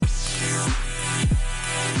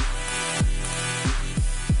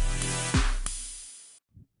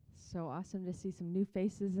awesome to see some new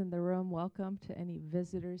faces in the room. Welcome to any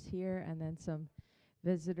visitors here, and then some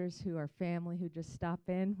visitors who are family who just stopped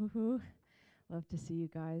in. Woohoo! Love to see you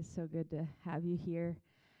guys. So good to have you here.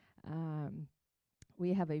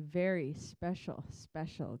 We have a very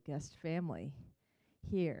special guest family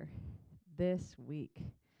here this week.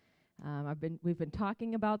 We've been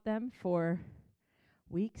talking about them for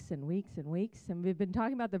weeks and weeks and weeks, and we've been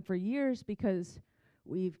talking about them for years because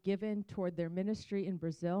we've given toward their ministry in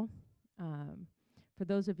Brazil. For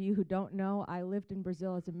those of you who don't know, I lived in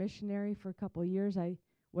Brazil as a missionary for a couple of years. I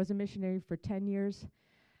was a missionary for 10 years,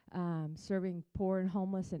 serving poor and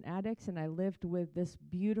homeless and addicts, and I lived with this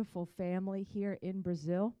beautiful family here in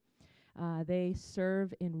Brazil. They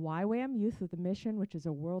serve in YWAM, Youth with a Mission, which is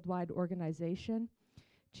a worldwide organization.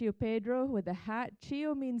 Tio Pedro with a hat.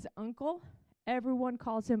 Tio means uncle. Everyone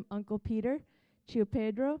calls him Uncle Peter, Tio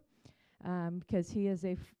Pedro. Because he is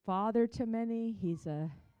a father to many, he's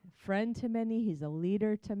a friend to many, he's a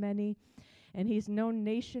leader to many, and he's known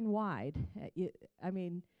nationwide.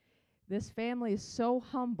 This family is so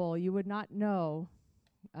humble, you would not know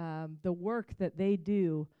the work that they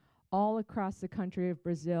do all across the country of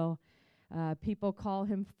Brazil. People call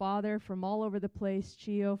him father from all over the place,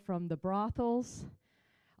 Tio, from the brothels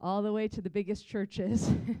all the way to the biggest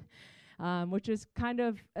churches. Which is kind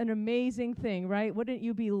of an amazing thing, right? Wouldn't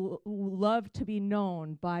you be love to be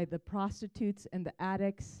known by the prostitutes and the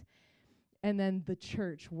addicts and then the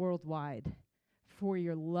church worldwide for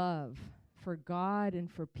your love for God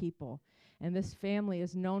and for people? And this family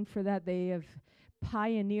is known for that. They have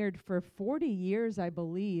pioneered for 40 years, I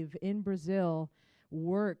believe, in Brazil,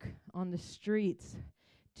 work on the streets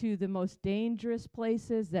to the most dangerous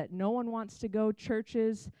places that no one wants to go,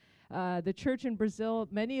 churches. The church in Brazil,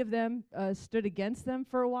 many of them stood against them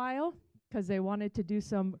for a while because they wanted to do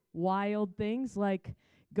some wild things like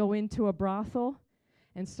go into a brothel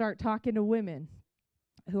and start talking to women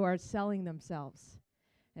who are selling themselves.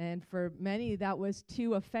 And for many, that was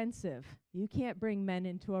too offensive. You can't bring men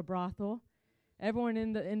into a brothel. Everyone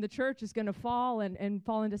in the church is going to fall and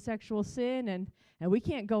fall into sexual sin, and we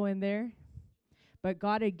can't go in there. But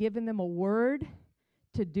God had given them a word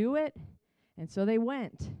to do it, and so they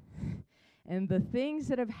went. And the things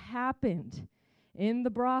that have happened in the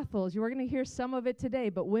brothels, you're going to hear some of it today,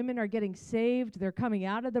 but women are getting saved. They're coming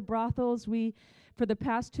out of the brothels. For the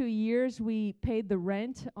past 2 years, we paid the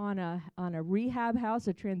rent on a rehab house,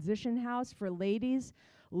 a transition house for ladies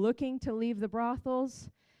looking to leave the brothels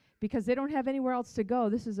because they don't have anywhere else to go.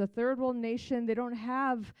 This is a third world nation. They don't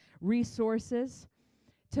have resources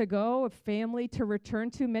to go, a family to return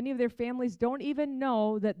to. Many of their families don't even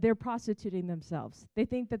know that they're prostituting themselves. They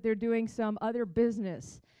think that they're doing some other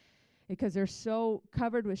business because they're so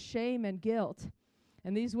covered with shame and guilt.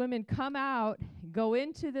 And these women come out, go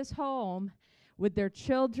into this home with their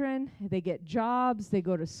children, they get jobs, they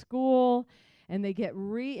go to school, and they get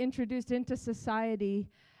reintroduced into society.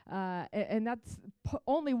 And that's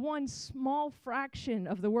only one small fraction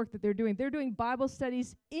of the work that they're doing. They're doing Bible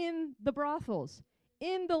studies in the brothels,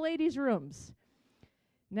 in the ladies' rooms.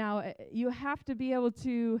 Now, you have to be able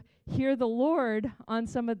to hear the Lord on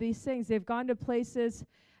some of these things. They've gone to places,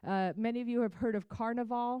 many of you have heard of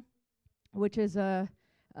Carnival, which is a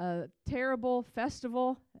terrible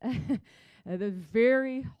festival. The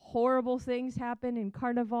very horrible things happen in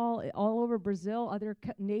Carnival all over Brazil. Other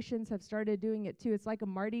nations have started doing it too. It's like a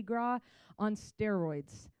Mardi Gras on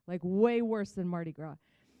steroids, like way worse than Mardi Gras.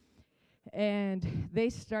 And they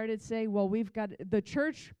started saying, well, the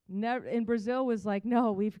church in Brazil was like,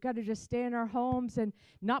 no, we've got to just stay in our homes and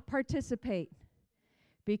not participate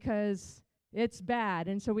because it's bad.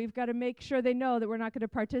 And so we've got to make sure they know that we're not going to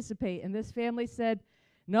participate. And this family said,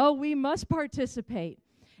 no, we must participate.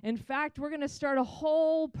 In fact, we're going to start a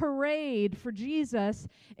whole parade for Jesus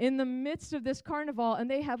in the midst of this carnival, and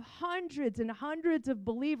they have hundreds and hundreds of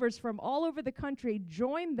believers from all over the country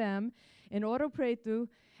join them in Ouro Preto,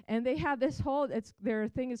 and they have this their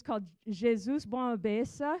thing is called Jesus Boa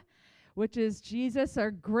Beça, which is Jesus, our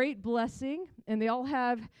great blessing, and they all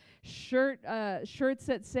have shirts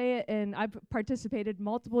that say it, and I've participated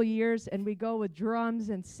multiple years, and we go with drums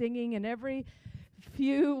and singing, and every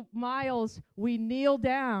few miles we kneel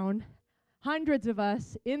down, hundreds of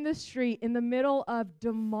us in the street in the middle of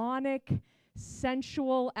demonic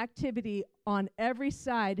sensual activity on every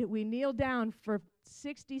side. We kneel down for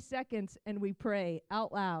 60 seconds and we pray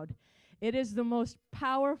out loud. It is the most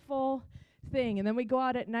powerful thing. And then we go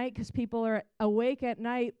out at night because people are awake at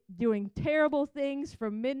night doing terrible things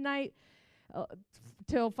from midnight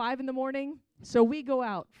till 5 in the morning. So we go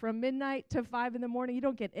out from midnight to 5 in the morning. You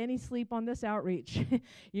don't get any sleep on this outreach.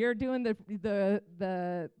 You're doing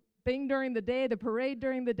the thing during the day, the parade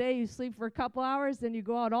during the day. You sleep for a couple hours, then you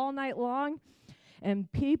go out all night long.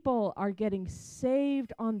 And people are getting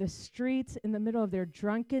saved on the streets in the middle of their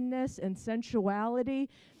drunkenness and sensuality.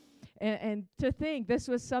 And to think this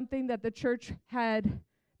was something that the church had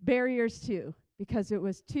barriers to because it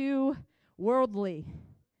was too worldly.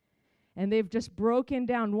 And they've just broken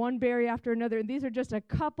down one barrier after another. And these are just a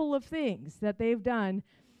couple of things that they've done.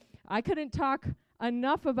 I couldn't talk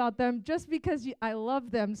enough about them just because I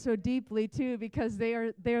love them so deeply too, because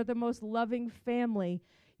they're the most loving family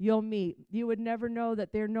you'll meet. You would never know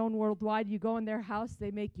that they're known worldwide. You go in their house, they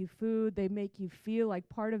make you food, they make you feel like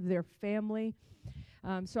part of their family.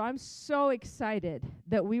 So I'm so excited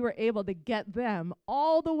that we were able to get them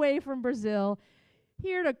all the way from Brazil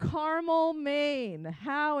here to Carmel, Maine.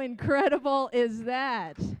 How incredible is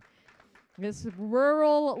that? This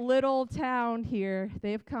rural little town here,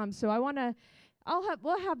 they've come. So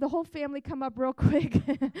we'll have the whole family come up real quick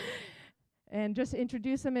and just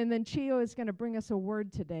introduce them, and then Chio is going to bring us a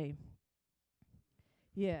word today.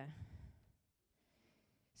 Yeah.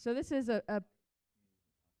 So this is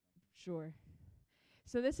sure.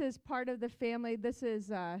 So this is part of the family. This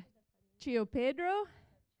is Chio Pedro.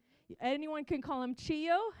 Anyone can call him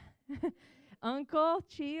Chio. Uncle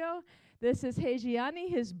Chio. This is Regiane,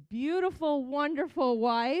 his beautiful, wonderful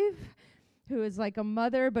wife, who is like a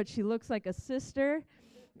mother, but she looks like a sister.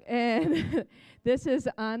 And this is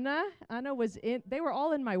Anna. Anna they were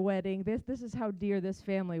all in my wedding. This is how dear this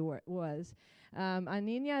family was.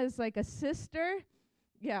 Aninha is like a sister.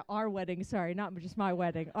 Yeah, our wedding. Sorry, not just my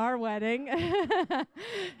wedding. Our wedding.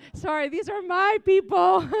 Sorry, these are my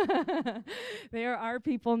people. They are our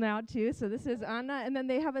people now, too. So this is Anna. And then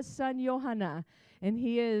they have a son, Johanna. And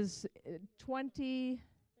he is 32.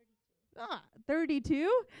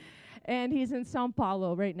 And he's in Sao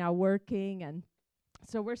Paulo right now working. And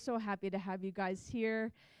so we're so happy to have you guys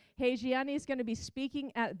here. Regiane is going to be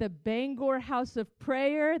speaking at the Bangor House of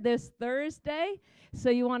Prayer this Thursday.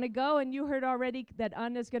 So you want to go, and you heard already that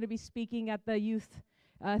Anna is going to be speaking at the youth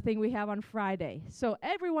thing we have on Friday. So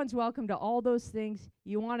everyone's welcome to all those things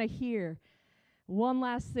you want to hear. One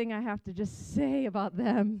last thing I have to just say about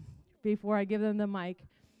them before I give them the mic.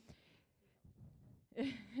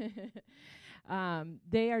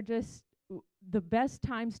 They are just the best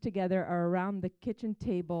times together are around the kitchen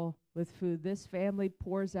table with food. This family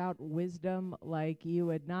pours out wisdom like you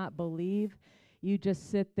would not believe. You just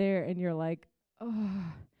sit there and you're like,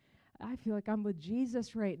 oh, I feel like I'm with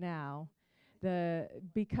Jesus right now,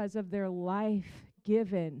 because of their life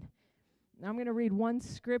given. I'm going to read one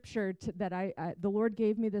scripture that the Lord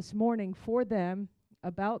gave me this morning for them,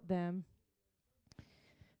 about them,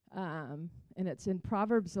 and it's in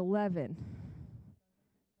Proverbs 11.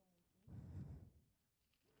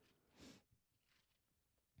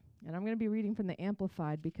 And I'm going to be reading from the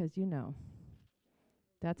Amplified because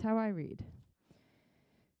that's how I read.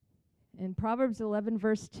 In Proverbs 11,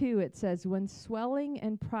 verse 2, it says, "When swelling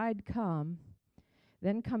and pride come,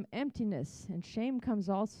 then come emptiness, and shame comes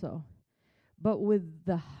also. But with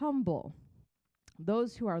the humble,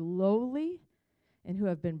 those who are lowly and who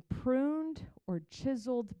have been pruned or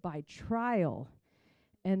chiseled by trial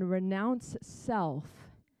and renounce self,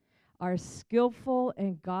 are skillful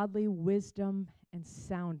and godly wisdom and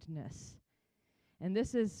soundness." And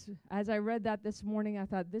this is, as I read that this morning, I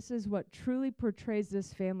thought this is what truly portrays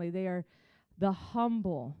this family. They are the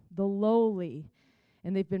humble, the lowly,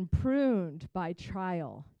 and they've been pruned by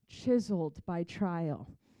trial, chiseled by trial,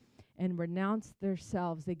 and renounced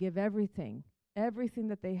themselves. They give everything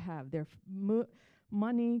that they have, their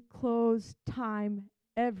money, clothes, time,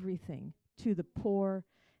 everything to the poor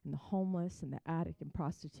and the homeless and the addict and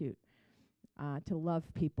prostitute, to love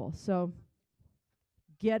people. So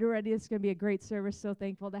get ready. It's going to be a great service. So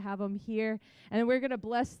thankful to have them here. And we're going to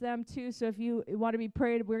bless them too. So if you want to be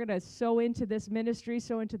prayed, we're going to sow into this ministry,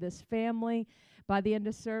 sow into this family by the end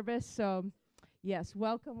of service. So yes,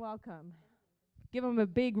 welcome, welcome. Give them a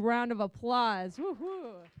big round of applause.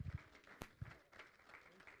 Woo-hoo.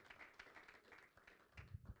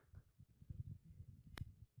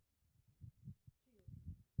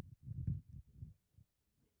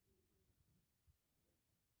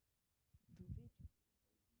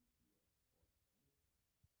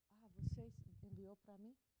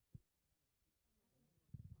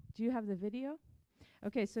 Do you have the video?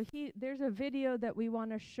 Okay, so there's a video that we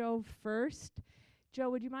want to show first.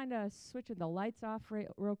 Joe, would you mind switching the lights off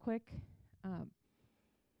real quick?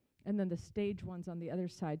 And then the stage one's on the other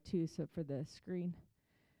side too, so for the screen.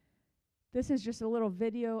 This is just a little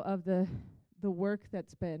video of the work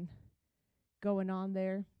that's been going on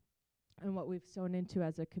there and what we've sown into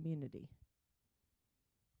as a community.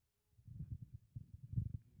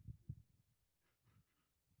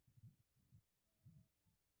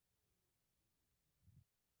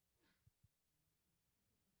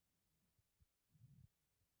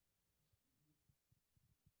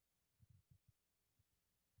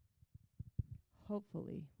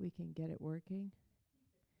 hopefully we can get it working,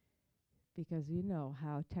 because you know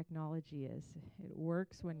how technology is. It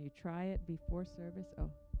works when you try it before service.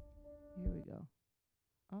 Oh, here we go.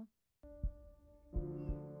 Oh.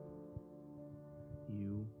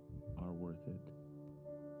 You are worth it.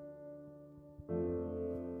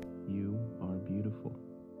 You are beautiful.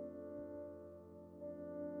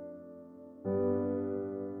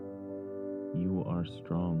 You are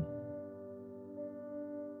strong.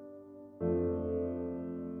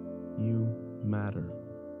 You matter.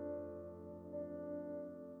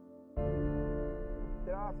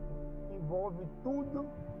 Tráfico envolve tudo.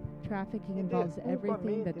 Trafficking involves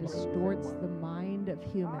everything that distorts the mind of A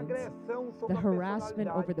humans, agressão sobre the a harassment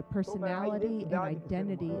over the personalidade, personality sobre and a identidade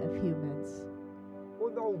identity of humans.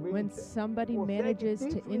 Quando alguém When somebody consegue manages te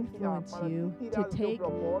to influenciar influence para you, te to tirar do teu take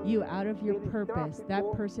propósito, you out of your ele purpose, that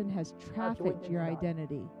traficou person has trafficked your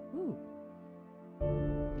identity. Ooh.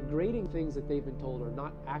 Grading things that they've been told are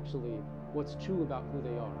not actually what's true about who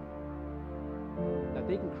they are. That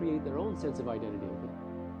they can create their own sense of identity.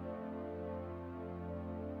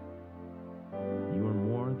 You are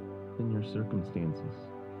more than your circumstances.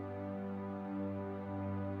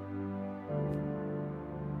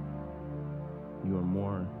 You are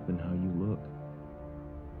more than how you look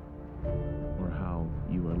or how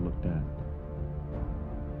you are looked at.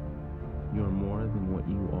 You are more than what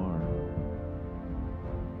you are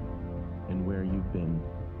and where you've been.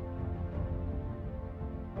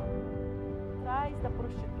 Atrás da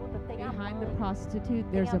prostituta tem a Behind mãe, the prostitute,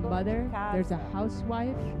 there's a dona de mother, there's a casa.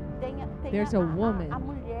 housewife, tem there's a woman. a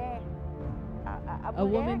mulher, a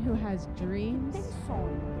mulher woman who que- has que dreams, tem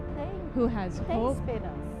sonho, que who has tem hope.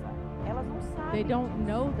 esperança. Elas não sabem They don't disso.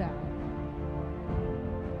 know that.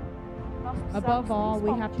 Nós precisamos Above all,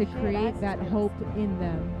 we have to principalmente gerar create essa that esperança. hope in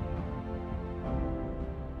them.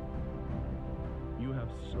 You have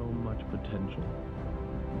so much potential,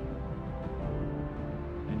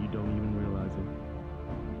 and you don't even realize it.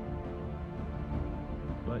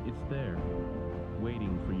 But it's there,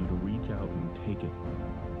 waiting for you to reach out and take it.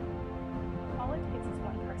 All it takes is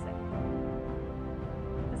one person.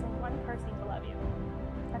 Just one person to love you.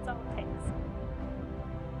 That's all it takes.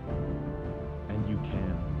 And you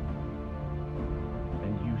can.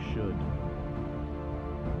 And you should.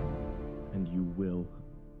 And you will.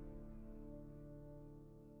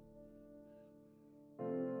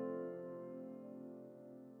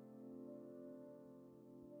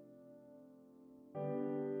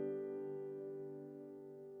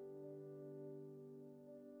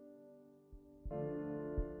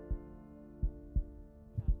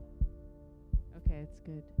 Okay, it's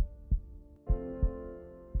good.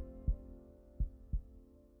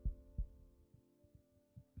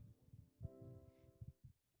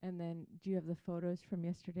 And then, do you have the photos from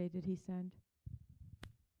yesterday? Did he send?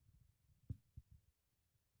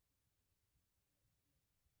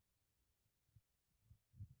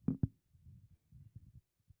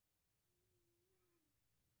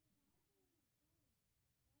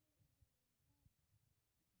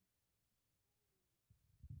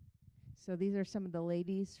 So these are some of the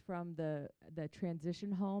ladies from the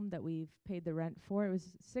transition home that we've paid the rent for. It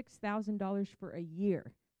was $6,000 for a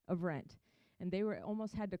year of rent, and they were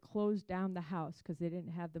almost had to close down the house because they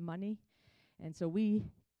didn't have the money. And so we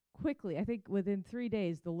quickly, I think within 3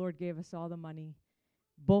 days, the Lord gave us all the money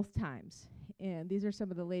both times. And these are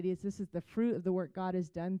some of the ladies. This is the fruit of the work God has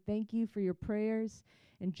done. Thank you for your prayers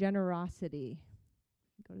and generosity.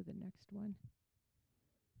 Go to the next one.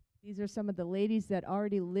 These are some of the ladies that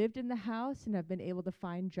already lived in the house and have been able to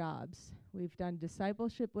find jobs. We've done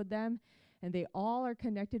discipleship with them, and they all are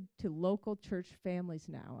connected to local church families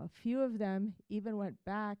now. A few of them even went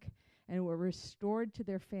back and were restored to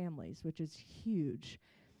their families, which is huge.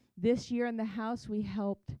 This year in the house, we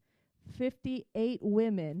helped 58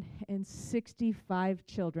 women and 65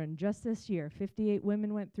 children. Just this year, 58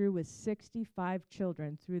 women went through with 65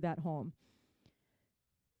 children through that home.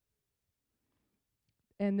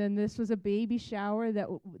 And then this was a baby shower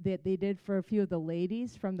that they did for a few of the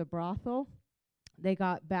ladies from the brothel. They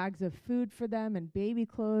got bags of food for them and baby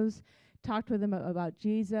clothes, talked with them about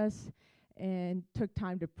Jesus, and took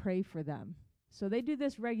time to pray for them. So they do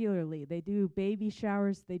this regularly. They do baby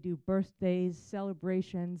showers, they do birthdays,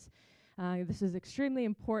 celebrations. This is extremely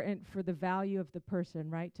important for the value of the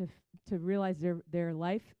person, right? To realize their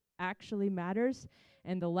life actually matters,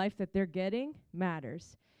 and the life that they're getting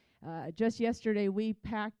matters. Just yesterday, we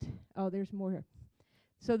packed, there's more.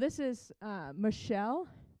 So this is Michelle.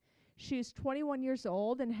 She's 21 years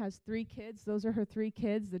old and has 3 kids. Those are her 3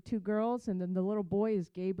 kids, the 2 girls, and then the little boy is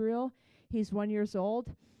Gabriel. He's 1 year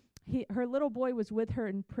old. Her little boy was with her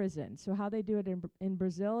in prison. So how they do it in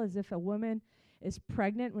Brazil is if a woman is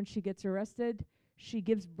pregnant when she gets arrested, she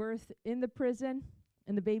gives birth in the prison,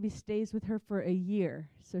 and the baby stays with her for a year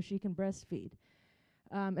so she can breastfeed.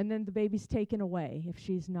 And then the baby's taken away if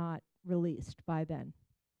she's not released by then.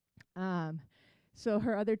 So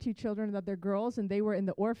her other 2 children, they're girls, and they were in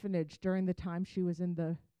the orphanage during the time she was in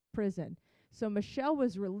the prison. So Michelle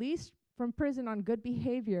was released from prison on good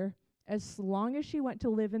behavior as long as she went to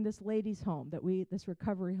live in this ladies' home this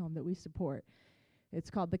recovery home that we support. It's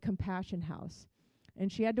called the Compassion House.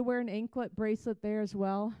 And she had to wear an anklet bracelet there as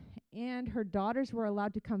well. And her daughters were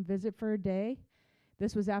allowed to come visit for a day.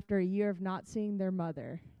 This was after a year of not seeing their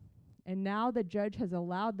mother. And now the judge has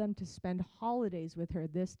allowed them to spend holidays with her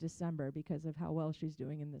this December because of how well she's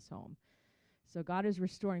doing in this home. So God is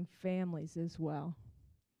restoring families as well.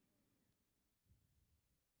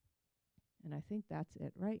 And I think that's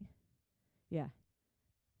it, right? Yeah.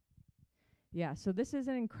 Yeah, so this is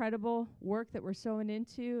an incredible work that we're sowing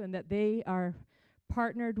into and that they are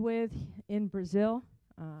partnered with in Brazil.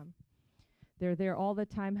 They're there all the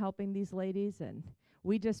time helping these ladies, and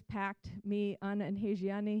we just packed, me, Anna, and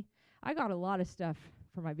Hejiani. I got a lot of stuff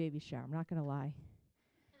for my baby shower, I'm not going to lie.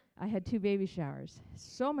 I had 2 baby showers,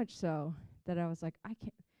 so much so that I was like, I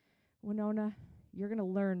can't, Winona, you're going to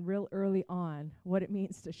learn real early on what it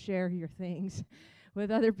means to share your things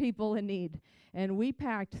with other people in need. And we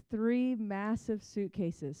packed 3 massive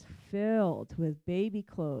suitcases filled with baby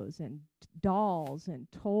clothes and dolls and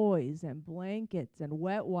toys and blankets and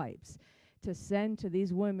wet wipes to send to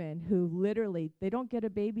these women who literally, they don't get a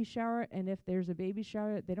baby shower, and if there's a baby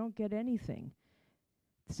shower, they don't get anything.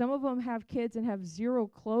 Some of them have kids and have 0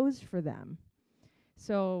 clothes for them.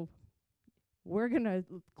 So we're going to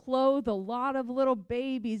clothe a lot of little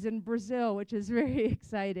babies in Brazil, which is very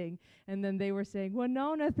exciting. And then they were saying,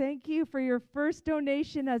 Winona, thank you for your first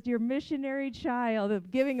donation as your missionary child of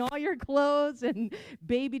giving all your clothes and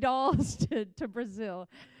baby dolls to Brazil.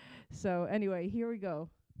 So anyway, here we go.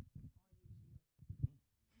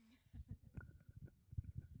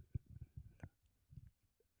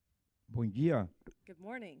 Bom dia, Good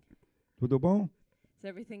morning. tudo bom? Is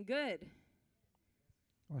everything good?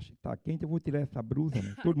 Acho que tá quente, eu vou tirar essa blusa,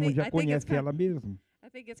 né? I Todo mundo think- já I think it's conhece ela mesmo. I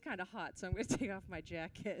think it's kind of hot, so I'm going to take off my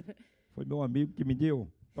jacket. Foi meu amigo que me deu.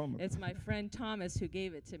 Toma. It's my friend Thomas who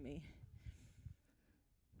gave it to me.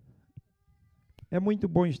 É muito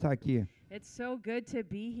bom estar aqui. It's so good to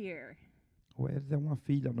be here. O Wesley é uma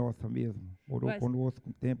filha nossa mesmo. Morou Wes- conosco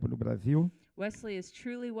um tempo no Brasil Wesley is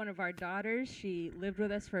truly one of our daughters. She lived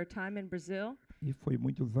with us for a time in Brazil. e foi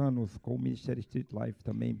muitos anos com o Ministério Street Life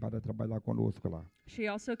também para trabalhar conosco lá. She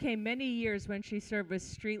also came many years when she served with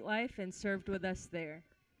Street Life and served with us there.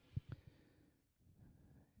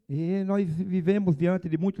 E nós vivemos diante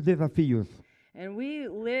de muitos desafios. And we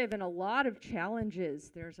live in a lot of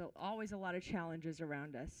challenges. There's always a lot of challenges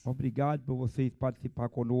around us. Obrigado por vocês participar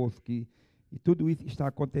conosco e tudo isso está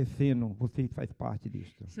acontecendo. Vocês fazem parte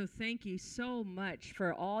disso. So thank you so much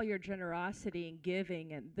for all your generosity and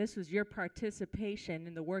giving. And this was your participation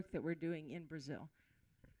in the work that we're doing in Brazil.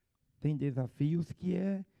 Tem desafios que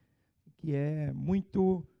é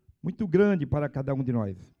muito grande para cada um de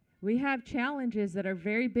nós. We have challenges that are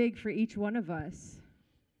very big for each one of us.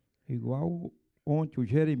 Igual ontem o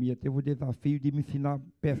Jeremias teve o desafio de me ensinar a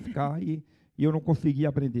pescar e eu não consegui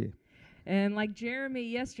aprender. And like Jeremy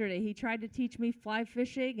yesterday, he tried to teach me fly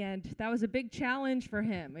fishing, and that was a big challenge for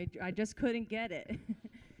him. I just couldn't get it.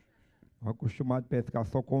 Eu acostumado a pescar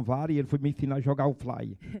só com vara e ele foi me ensinar a jogar o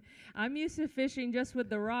fly. I'm used to fishing just with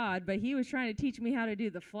the rod, but he was trying to teach me how to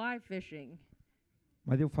do the fly fishing.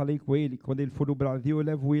 Mas eu falei com ele, quando ele for no Brasil, eu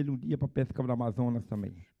levo ele um dia para pescar no Amazonas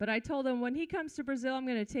também. But I told him when he comes to Brazil, I'm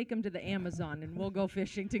going to take him to the Amazon, and we'll go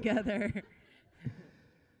fishing together.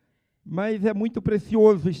 Mas é muito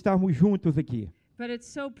precioso estarmos juntos aqui. But it's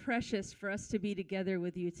so precious for us to be together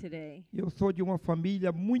with you today. Eu sou de uma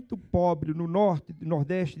família muito pobre no norte e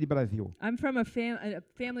nordeste do Brasil. I'm from a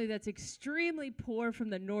family that's extremely poor from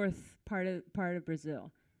the north part of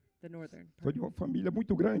Brazil, the northern Sou part. de uma família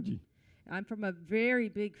muito grande. I'm from a very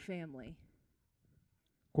big family.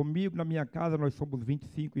 Comigo, na minha casa, nós somos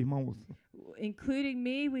 25 irmãos. Including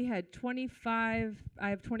me, I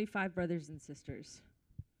have 25 brothers and sisters.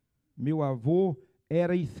 Meu avô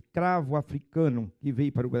era escravo africano que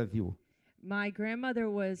veio para o Brasil. My grandmother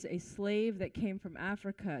was a slave that came from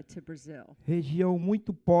Africa to Brazil. Região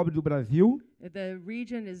muito pobre do Brasil. The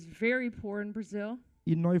region is very poor in Brazil.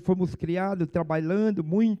 E nós fomos criados trabalhando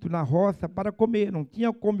muito na roça para comer. Não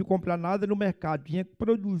tinha como comprar nada no mercado. Tinha que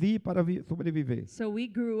produzir para sobreviver. So we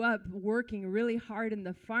grew up working really hard in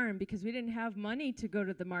the farm because we didn't have money to go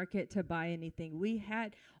to the market to buy anything. We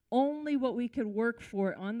had only what we could work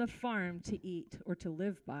for on the farm to eat or to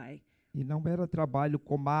live by E não era trabalho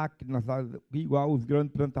com máquinas igual os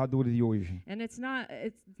grandes plantadores de hoje. And it's not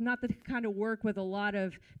the kind of work with a lot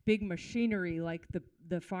of big machinery like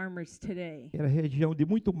the farmers today. Era região de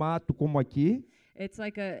muito mato, como aqui,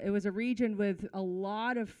 It was a region with a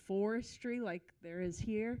lot of forestry like there is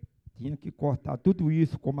here. tinha que cortar tudo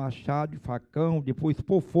isso com machado e facão, depois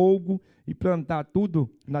pôr fogo e plantar tudo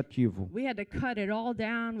nativo. We had to cut it all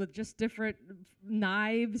down with just different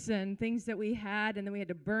knives and things that we had, and then we had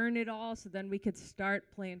to burn it all so then we could start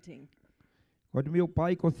planting. Quando meu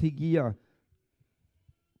pai conseguia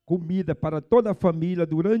comida para toda a família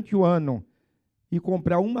durante o ano e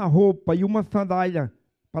comprar uma roupa e uma sandália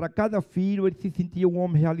para cada filho, ele se sentia um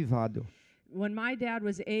homem realizado. When my dad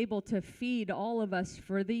was able to feed all of us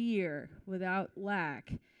for the year without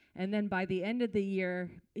lack, and then by the end of the year,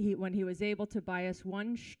 when he was able to buy us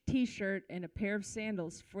one t-shirt and a pair of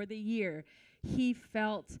sandals for the year, he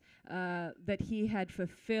felt that he had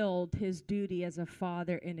fulfilled his duty as a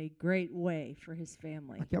father in a great way for his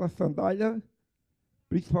family. Aquela sandália,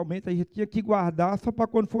 principalmente, a gente tinha que guardar só para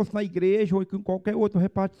quando fosse na igreja ou em qualquer outra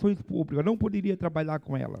repartições públicas. Não poderia trabalhar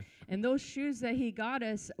com ela. And those shoes that he got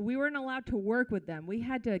us, we weren't allowed to work with them. We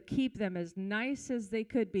had to keep them as nice as they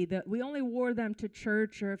could be. We only wore them to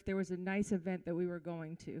church or if there was a nice event that we were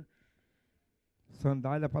going to.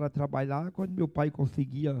 Sandália para trabalhar, quando meu pai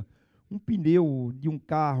conseguia um pneu de um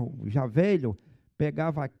carro já velho,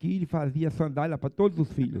 pegava aquilo e fazia sandália para todos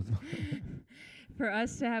os filhos. For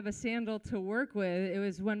us to have a sandal to work with, it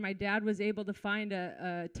was when my dad was able to find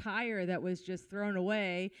a tire that was just thrown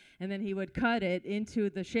away, and then he would cut it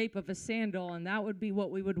into the shape of a sandal, and that would be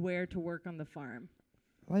what we would wear to work on the farm.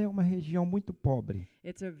 Lá é uma região muito pobre.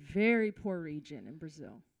 It's a very poor region in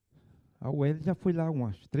Brazil. A Wesley já foi lá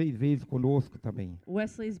umas 3 vezes conosco também.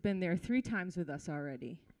 Wesley's been there 3 times with us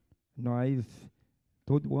already. Nós,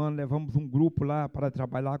 todo ano, levamos um grupo lá para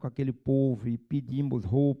trabalhar com aquele povo e pedimos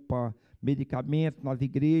roupa, medicamentos nas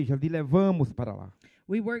igrejas e levamos para lá.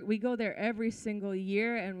 We go there every single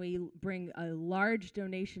year, and we bring a large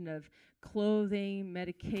donation of clothing,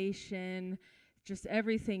 medication, just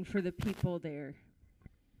everything for the people there.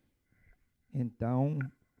 Então,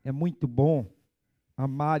 é muito bom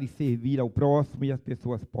amar e servir ao próximo e às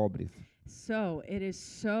pessoas pobres. So it is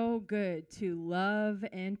so good to love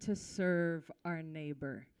and to serve our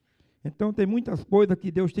neighbor. Então, tem muitas coisas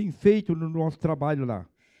que Deus tem feito no nosso trabalho lá.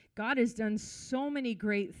 God has done so many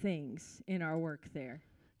great things in our work there.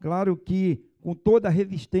 Claro que com toda a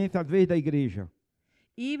resistência, às vezes, da igreja.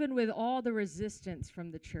 Even with all the resistance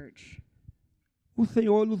from the church. O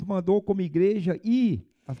Senhor nos mandou como igreja ir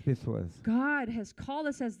às pessoas. God has called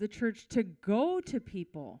us as the church to go to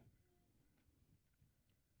people.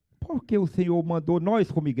 Por que o Senhor mandou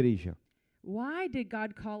nós como igreja? Why did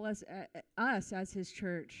God call us as his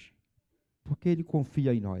church? Porque Ele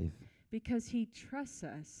confia em nós. Because he trusts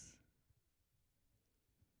us.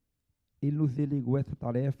 Ele nos delegou essa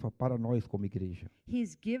tarefa para nós como igreja.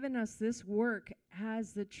 He's given us this work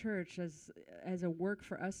as the church, as a work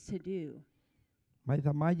for us to do. Mas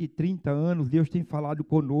há mais de 30 anos, Deus tem falado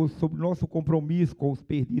conosco sobre o nosso compromisso com os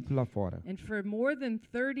perdidos lá fora. And for more than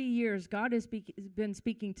 30 years, God has been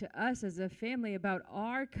speaking to us as a family about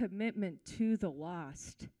our commitment to the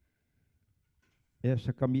lost.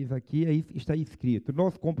 Esta camisa aqui está escrito: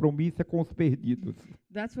 nosso compromisso é com os perdidos.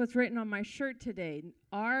 That's what's written on my shirt today.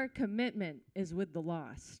 Our commitment is with the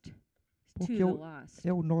lost. To Porque the lost.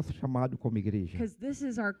 é o nosso chamado como igreja. Because this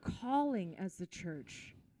is our calling as the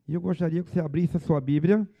church. E eu gostaria que você abrisse a sua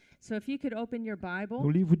Bíblia So if you could open your Bible no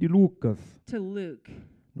livro de Lucas, to Luke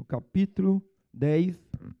no capítulo 10,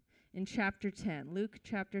 in chapter 10. Luke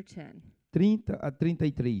chapter 10, 30 a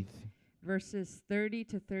 33. verses 30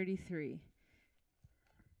 to 33.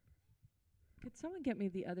 Could someone get me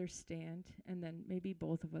the other stand and then maybe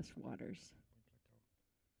both of us waters?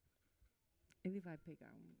 Ele vai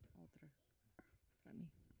pegar outra para mim.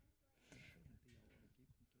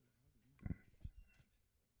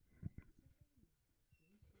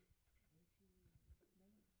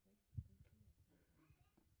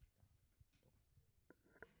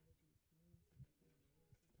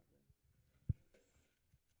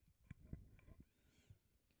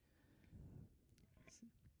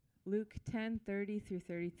 Luke 10:30 through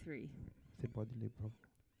 33. Você pode ler, por favor.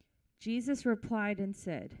 Jesus replied and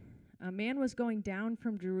said, "A man was going down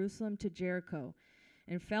from Jerusalem to Jericho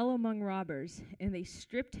and fell among robbers, and they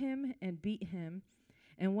stripped him and beat him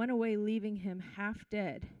and went away, leaving him half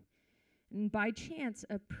dead. And by chance,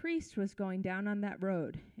 a priest was going down on that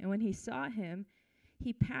road, and when he saw him,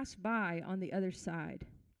 he passed by on the other side.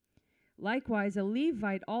 Likewise, a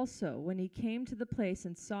Levite also, when he came to the place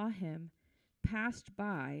and saw him, passed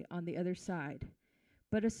by on the other side.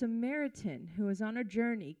 But a Samaritan who was on a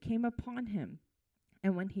journey came upon him,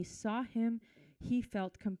 and when he saw him, he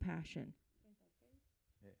felt compassion.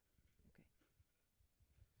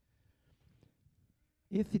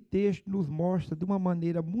 Esse texto nos mostra de uma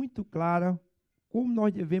maneira muito clara como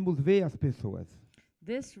nós devemos ver as pessoas.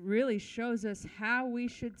 This really shows us how we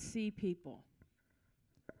should see people.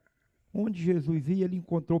 Onde Jesus ia, ele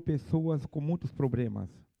encontrou pessoas com muitos problemas.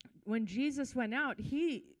 When Jesus went out,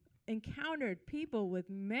 he encountered people with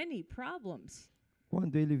many problems.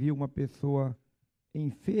 Quando ele viu uma pessoa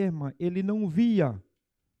enferma, ele não via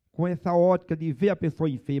com essa ótica de ver a pessoa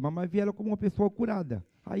enferma, mas via ela como uma pessoa curada.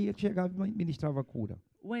 Aí ele chegava e ministrava a cura.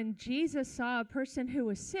 When Jesus saw a person who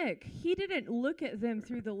was sick, he didn't look at them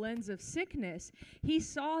through the lens of sickness. He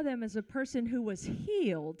saw them as a person who was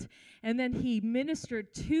healed, and then he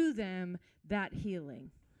ministered to them that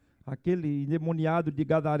healing. Aquele endemoniado de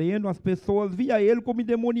Gadareno, as pessoas via ele como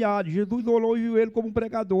endemoniado. Jesus olhou e viu ele como um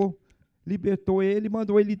pregador. Libertou ele e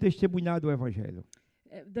mandou ele testemunhar do evangelho.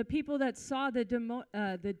 The people that saw the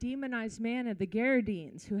demonized man of the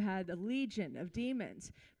Gerasenes, who had a legion of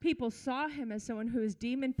demons, people saw him as someone who is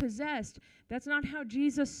demon-possessed. That's not how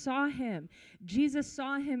Jesus saw him. Jesus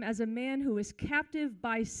saw him as a man who was captive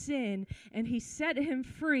by sin, and he set him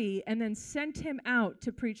free and then sent him out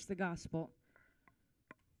to preach the gospel.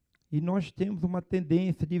 E nós temos uma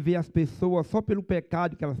tendência de ver as pessoas só pelo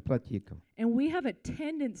pecado que elas praticam. And we have a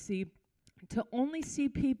tendency to only see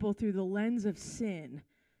people through the lens of sin,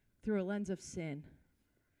 through a lens of sin.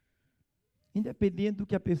 Independente do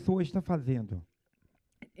que a pessoa está fazendo.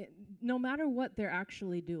 No matter what they're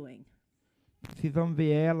actually doing, Precisamos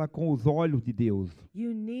ver ela com os olhos de Deus.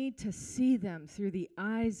 you need to see them through the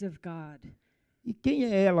eyes of God. E quem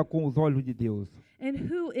é ela com os olhos de Deus? And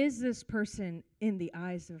who is this person in the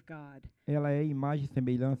eyes of God? Ela é a imagem e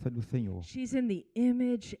semelhança do Senhor. She's in the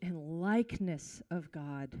image and likeness of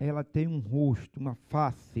God. Ela tem um rosto, uma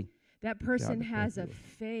face. That person por has a Deus.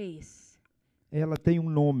 face. Ela tem um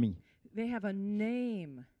nome. They have a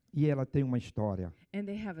name, E ela tem uma história. and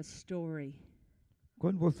they have a story.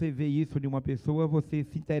 Quando você vê isso de uma pessoa, você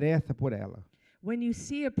se interessa por ela. When you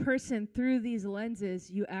see a person through these lenses,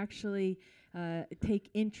 you actually take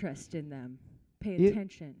interest in them, pay E-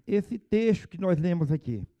 attention. Esse texto que nós lemos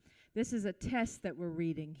aqui This is a test that we're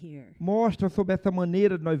reading here. mostra sobre essa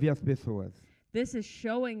maneira de nós ver as pessoas. This is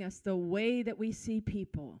showing us the way that we see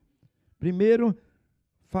people. Primeiro,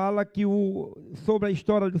 fala que sobre a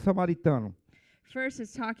história do samaritano. First,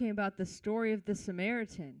 it's talking about the story of the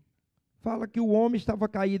Samaritan. Fala que o homem estava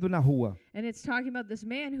caído na rua. And it's talking about this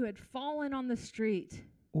man who had fallen on the street.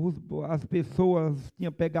 As pessoas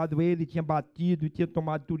tinham pegado ele, tinham batido e tinham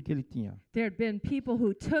tomado tudo que ele tinha. There had been people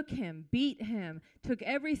who took him, beat him, took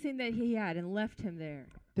everything that he had and left him there.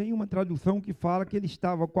 Tem uma tradução que fala que ele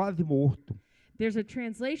estava quase morto. There's a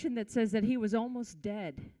translation that says that he was almost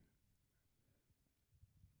dead.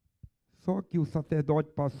 Só que o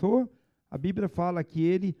sacerdote passou, a Bíblia fala que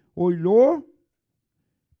ele olhou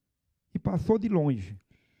e passou de longe.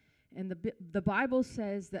 And the Bible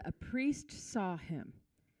says that a priest saw him.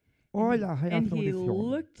 Olha a And reação he desse homem.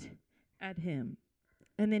 looked at him.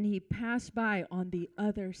 And then he passed by on the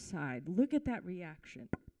other side. Look at that reaction.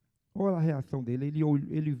 Olha a reação dele.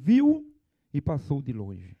 Ele viu e passou de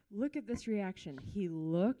longe. Look at this reaction. He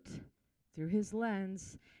looked through his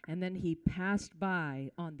lens, and then he passed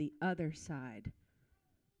by on the other side.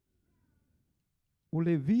 O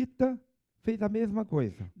levita fez a mesma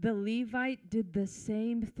coisa. The Levite did the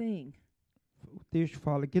same thing. O texto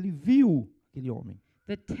fala que ele viu aquele homem,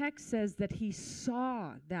 The text says that he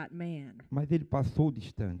saw that man, mas ele passou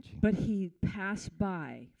distante. but he passed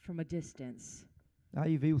by from a distance.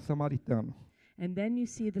 Aí veio o samaritano. And then you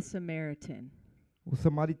see the Samaritan. O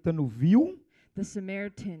samaritano viu. The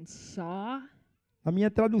Samaritan saw. A minha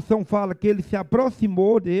tradução fala que ele se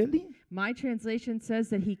aproximou dele My translation says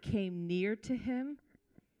that he came near to him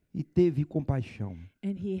e teve compaixão.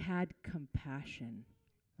 and he had compassion.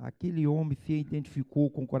 Aquele homem se identificou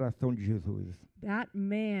com o coração de Jesus. That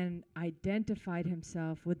man identified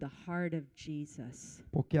himself with the heart of Jesus.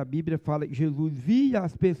 Porque a Bíblia fala que Jesus via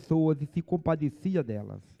as pessoas e se compadecia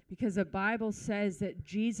delas. Because the Bible says that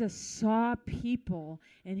Jesus saw people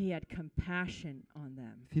and he had compassion on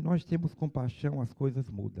them. Se nós temos compaixão, as coisas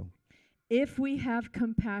mudam. If we have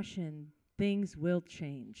compassion, things will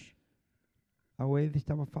change. A Wesley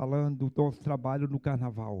estava falando do nosso trabalho no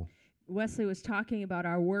carnaval. Wesley was talking about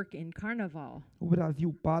our work in Carnival. O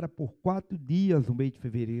Brasil para por 4 dias no mês de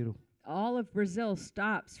fevereiro. All of Brazil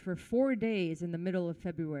stops for 4 days in the middle of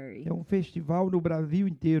February. É um festival no Brasil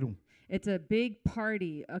inteiro. It's a big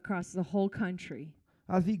party across the whole country.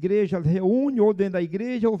 as igrejas reúnem ou dentro da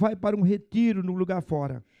igreja ou vai para um retiro no lugar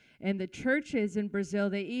fora. And the churches in Brazil,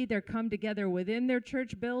 they either come together within their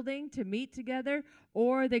church building to meet together,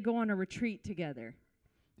 or they go on a retreat together.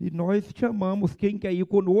 E nós chamamos quem quer ir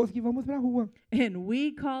conosco e vamos para a rua. And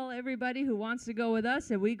we call everybody who wants to go with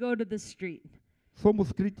us, and we go to the street.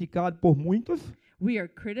 Somos criticados por muitos, We are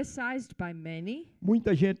criticized by many.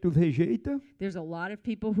 muita gente nos rejeita, There's a lot of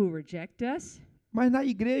people who reject us. mas na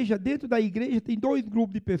igreja, dentro da igreja, tem dois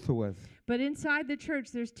grupos de pessoas. But inside the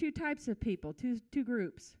church, there's two types of people, two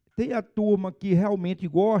groups. Tem a turma que realmente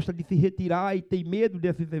gosta de se retirar e tem medo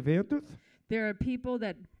desses eventos. There are people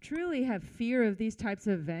that truly have fear of these types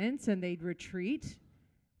of events, and they retreat.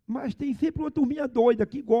 Mas tem sempre uma turminha doida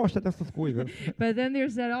que gosta dessas coisas. But then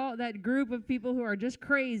there's that group of people who are just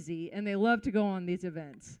crazy, and they love to go on these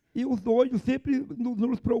events. E os doidos sempre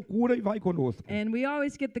nos procuram e vai conosco. And we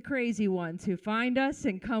always get the crazy ones who find us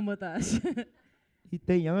and come with us. E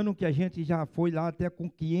tem ano que a gente já foi lá até com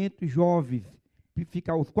 500 jovens e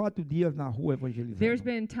ficar os 4 dias na rua evangelizando. There's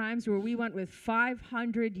been times where we went with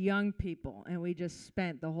 500 young people, and we just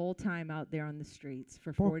spent the whole time out there on the streets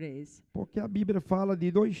for 4 days. Porque a Bíblia fala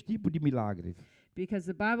de dois tipos de milagres. Because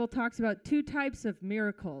the Bible talks about two types of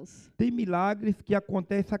miracles. Tem milagres que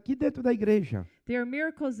acontecem aqui dentro da igreja, There are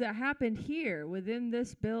miracles that happened here within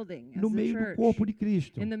this building as no the meio do church, corpo de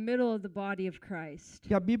Cristo. in the middle of the body of Christ.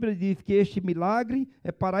 Que a Bíblia diz que este milagre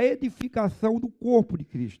é para a edificação do corpo de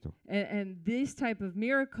Cristo. And these type of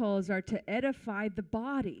miracles are to edify the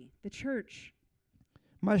body, the church.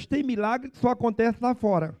 Mas tem milagre que só acontece lá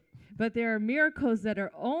fora, But there are miracles that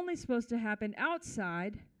are only supposed to happen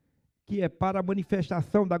outside, que é para a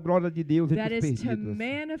manifestação da glória de Deus that entre os is to perdidos.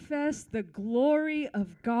 manifest the glory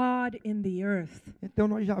of God in the earth. Então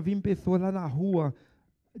nós já vimos pessoas lá na rua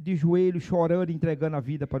de joelhos chorando, entregando a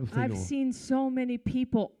vida para o I've Senhor. seen so many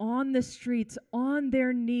people on the streets, on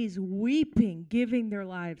their knees, weeping, giving their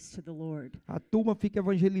lives to the Lord. A turma fica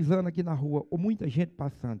evangelizando aqui na rua, ou muita gente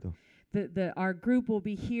passando. Our group will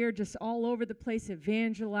be here just all over the place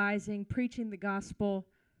evangelizing, preaching the gospel.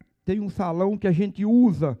 Tem salão que a gente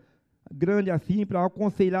usa grande assim para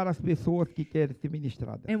aconselhar as pessoas que querem ser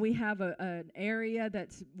ministradas. And we have an area that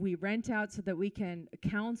we rent out so that we can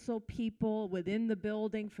counsel people within the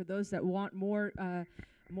building for those that want more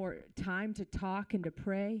time to talk and to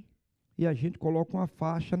pray. E a gente coloca uma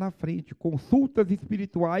faixa na frente, consultas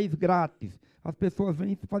espirituais grátis. As pessoas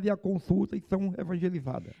vêm fazer a consulta e são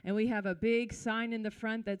evangelizadas. And we have a big sign in the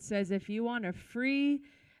front that says, if you want a free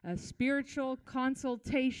spiritual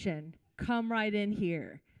consultation, come right in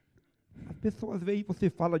here. As pessoas vêm e você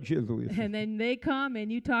fala de Jesus. And then they come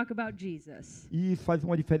and you talk about Jesus. E isso faz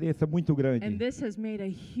uma diferença muito grande. And this has made a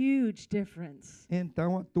huge difference.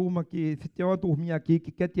 Então, a turma que, se tem uma turminha aqui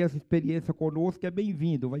que quer ter essa experiência conosco, é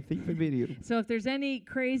bem-vindo, vai ser em fevereiro. So if there's any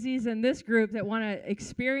crazies in this group that want to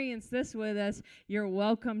experience this with us, you're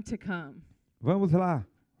welcome to come. Vamos lá,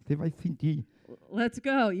 você vai sentir Let's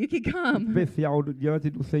go. You can come. especial diante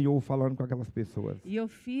do Senhor falando com aquelas pessoas. You'll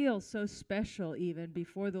feel so special even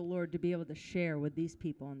before the Lord to be able to share with these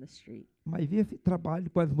people on the street. Mas esse trabalho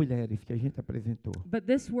com as mulheres que a gente apresentou, But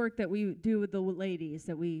this work that we do with the ladies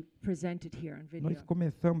that we presented here on video, nós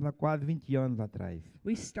começamos há quase 20 anos atrás.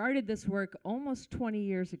 we started this work almost 20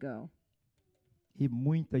 years ago. E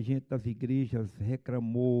muita gente das igrejas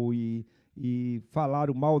reclamou e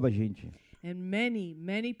falaram mal da gente. And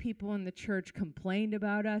many people in the church complained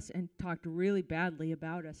about us and talked really badly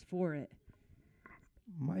about us for it.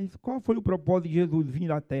 Mas qual foi o propósito de Jesus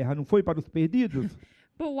vir à Terra? Não foi para os perdidos?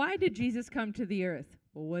 But why did Jesus come to the earth?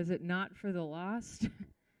 Well, was it not for the lost?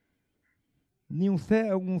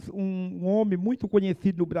 Um homem muito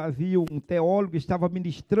conhecido no Brasil, um teólogo, estava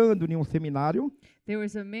ministrando em um seminário. There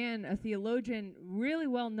was a man, a theologian, really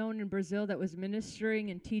well known in Brazil that was ministering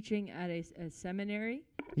and teaching at a seminary.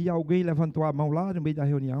 E alguém levantou a mão lá no meio da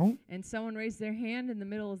reunião And someone raised their hand in the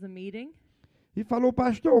middle of the meeting. e falou: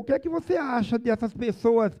 pastor, o que é que você acha dessas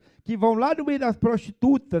pessoas que vão lá no meio das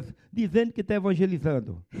prostitutas dizendo que está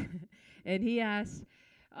evangelizando? And he asked,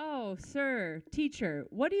 "Oh, sir, teacher,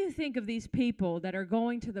 what do you think of these people that are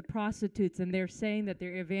going to the prostitutes and they're saying that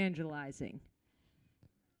they're evangelizing?"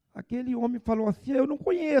 Aquele homem falou assim: eu não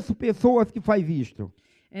conheço pessoas que fazem isto.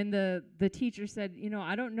 And the teacher said, "You know,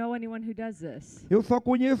 I don't know anyone who does this. Eu só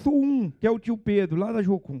conheço que é o tio Pedro, lá da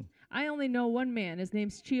Jocum. I only know one man. His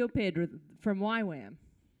name's Tio Pedro from YWAM.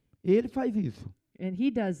 Ele faz isso. And he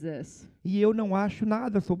does this. E eu não acho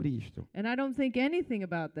nada sobre isto. And I don't think anything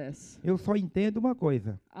about this. Eu só entendo uma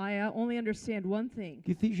coisa, I only understand one thing.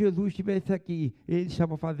 que se Jesus estivesse aqui, ele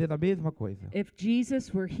estava fazendo a mesma coisa. If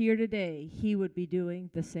Jesus were here today, he would be doing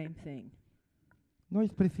the same thing.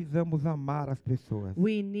 Nós precisamos amar as pessoas.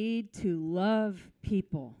 We need to love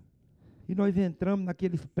people. E nós entramos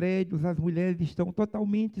naqueles prédios, as mulheres estão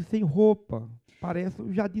totalmente sem roupa. Parece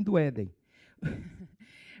o Jardim do Éden.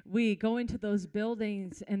 We go into those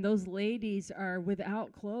buildings and those ladies are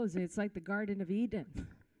without clothes. It's like the Garden of Eden.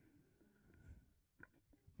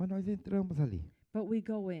 Mas nós entramos ali But we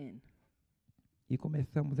go in e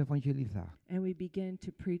começamos a evangelizar. and we begin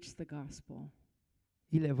to preach the gospel.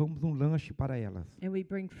 E levamos um lanche para elas. And we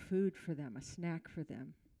bring food for them, a snack for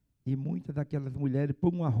them. E muitas daquelas mulheres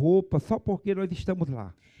põem uma roupa só porque nós estamos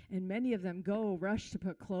lá. And many of them go rush to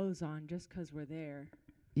put clothes on just because we're there.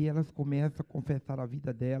 E elas começam a confessar a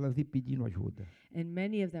vida delas e pedindo ajuda. And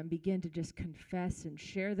many of them begin to just confess and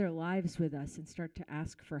share their lives with us and start to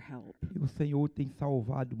ask for help. E o Senhor tem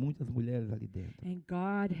salvado muitas mulheres ali dentro. And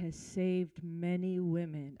God has saved many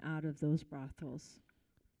women out of those brothels.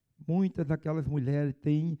 Muitas daquelas mulheres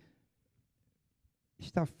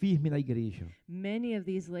está firme na igreja. Many of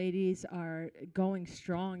these ladies are going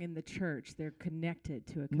strong in the church. They're connected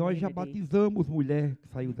to a Nós já community. batizamos mulher que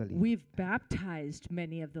saiu dali. We've baptized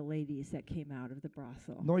many of the ladies that came out of the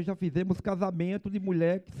brothel. Nós já fizemos casamento de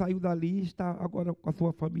mulher que saiu dali e está agora com a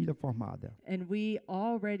sua família formada. And we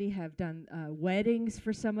already have done weddings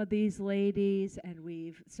for some of these ladies, and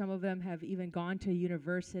some of them have even gone to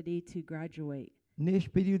university to graduate. Neste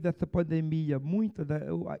período dessa pandemia,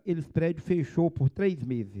 eles prédios fechou por 3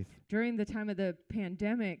 meses. During the time of the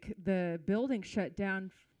pandemic, the building shut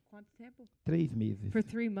down quanto tempo? 3 meses. For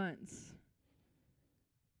 3 months.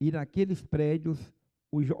 E naqueles prédios,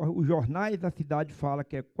 os jornais da cidade falam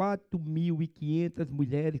que é 4.500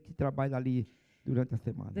 mulheres que trabalham ali durante a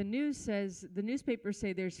semana. The newspapers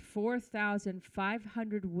say there's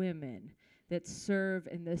 4,500 women that serve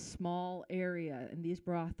in this small area, in these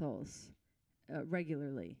brothels,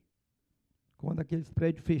 regularly. Quando aqueles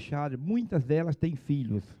prédios fecharam, muitas delas têm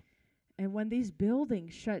filhos. And when these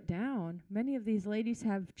buildings shut down, many of these ladies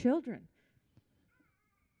have children.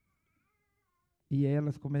 E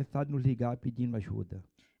elas começaram a nos ligar pedindo ajuda.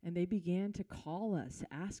 And they began to call us,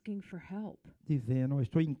 asking for help. Dizendo, eu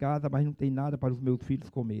estou em casa, mas não tem nada para os meus filhos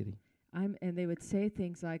comerem. And they would say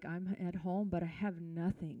things like, I'm at home, but I have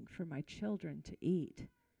nothing for my children to eat.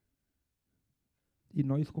 E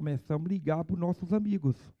nós começamos a ligar para os nossos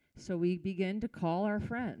amigos. So we began to call our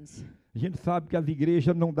friends. A gente sabe que as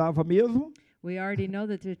igrejas não davam mesmo, We already know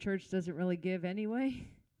that the church doesn't really give anyway.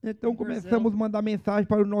 então Em Brasil. começamos a mandar mensagem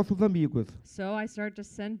para os nossos amigos. So I started to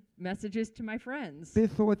send messages to my friends,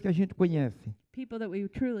 Pessoas que a gente conhece. people that we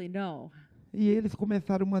truly know. E eles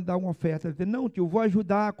começaram a mandar uma oferta, dizendo, não tio, vou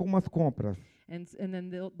ajudar com umas compras. And then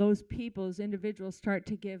those people, those individuals start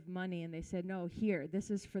to give money, and they said, no, here, this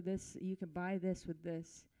is for this, you can buy this with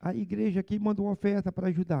this. A igreja aqui mandou uma oferta para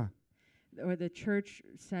ajudar. Or the church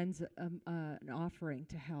sends an offering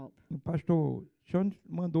to help. O pastor Sean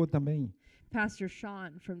mandou também. Pastor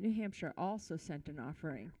Sean from New Hampshire also sent an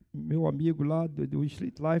offering. Meu amigo lá do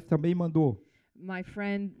Street Life também mandou. My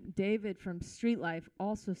friend David from Street Life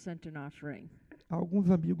also sent an offering. Alguns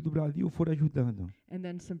amigos do Brasil foram ajudando. And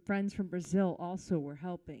then some friends from Brazil also were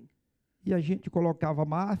helping. E a gente colocava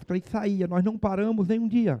máscara e saía. Nós não paramos nem um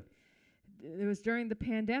dia. It was during the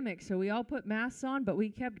pandemic, so we all put masks on, but we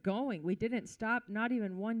kept going. We didn't stop, not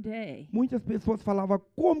even one day. Muitas pessoas falavam,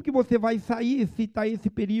 como que você vai sair se está esse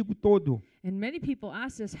perigo todo? And many people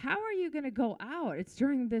asked us, how are you going to go out? It's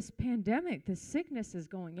during this pandemic. This sickness is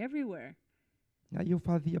going everywhere. Aí eu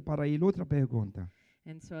fazia para ele outra pergunta.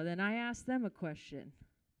 And so then I asked them a question.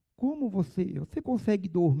 Como você consegue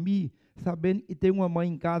dormir sabendo que tem uma mãe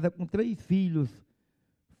em casa com 3 filhos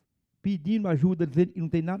pedindo ajuda, dizendo que não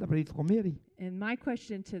tem nada para eles comerem? And my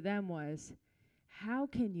question to them was, how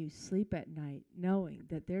can you sleep at night knowing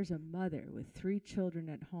that there's a mother with 3 children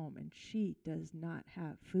at home and she does not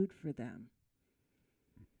have food for them?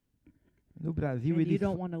 No Brasil, And you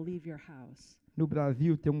don't want to leave your house. no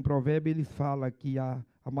Brasil tem um provérbio, eles falam que a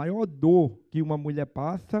maior dor que uma mulher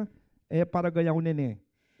passa é para ganhar um neném.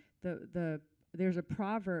 There's a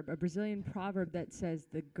proverb, a Brazilian proverb that says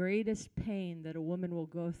the greatest pain that a woman will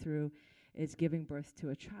go through is giving birth to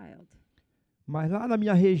a child. Mas lá na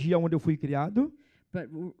minha região onde eu fui criado, But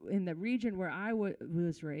in the region where I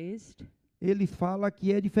was raised, eles falam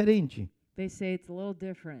que é diferente. they say it's a little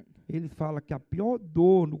different. Eles falam que a pior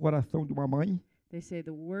dor no coração de uma mãe They say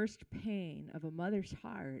the worst pain of a mother's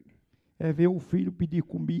heart é ver o filho pedir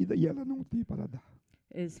comida e ela não ter para dar.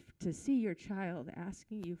 is to see your child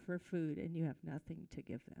asking you for food and you have nothing to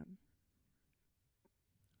give them.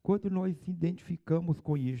 Quando nós nos identificamos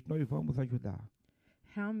com isso, nós vamos ajudar.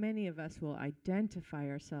 How many of us will identify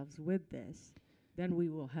ourselves with this? Then we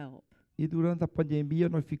will help. E durante a pandemia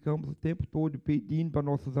nós ficamos o tempo todo pedindo para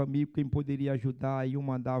nossos amigos quem poderia ajudar, e um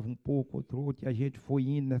mandava um pouco, outro, e a gente foi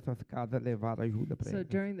indo nessas casas levar ajuda para So eles.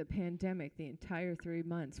 during the pandemic, the entire 3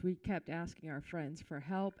 months, we kept asking our friends for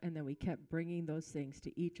help, and then we kept bringing those things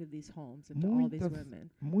to each of these homes and to all these Muitas, women.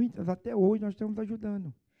 muitas, até hoje nós estamos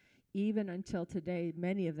ajudando. Even until today,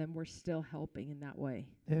 many of them were still helping in that way.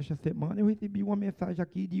 Esta semana eu recebi uma mensagem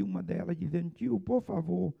aqui de uma delas dizendo: tio, por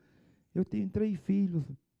favor, eu tenho 3 filhos,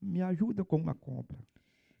 me ajuda com uma compra.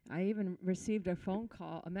 I even received a phone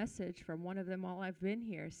call, a message from one of them while I've been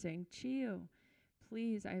here saying, Chio,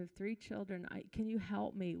 please, I have 3 children. Can you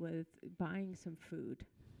help me with buying some food?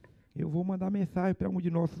 Eu vou mandar mensagem para um de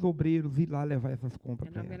nossos obreiros ir lá levar essas compras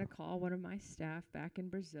And para I'm going ela. to call one of my staff back in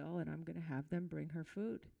Brazil, and I'm going to have them bring her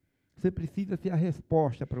food. Você precisa ser a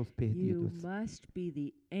resposta para os You perdidos. must be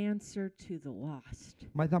the answer to the lost.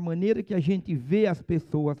 Mas a maneira que a gente vê as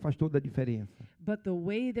pessoas faz toda a diferença. But the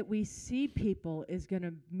way that we see people is going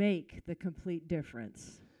to make the complete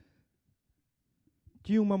difference.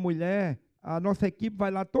 Tinha uma mulher, a nossa equipe vai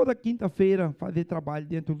lá toda quinta-feira fazer trabalho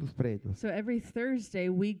dentro dos prédios. So every Thursday,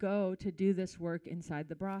 we go to do this work inside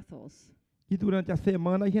the brothels. E durante a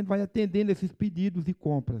semana a gente vai atendendo esses pedidos e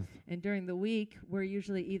compras. And during the week, we're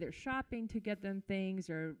usually either shopping to get them things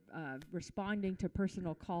or responding to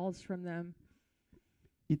personal calls from them.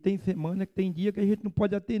 E tem semana que tem dia que a gente não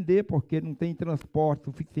pode atender porque não tem transporte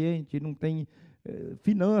suficiente, não tem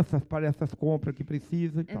finanças para essas compras que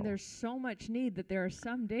precisa e And tal. there's so much need that there are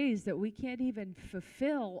some days that we can't even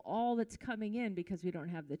fulfill all that's coming in because we don't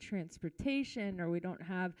have the transportation or we don't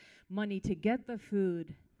have money to get the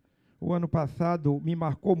food. O ano passado me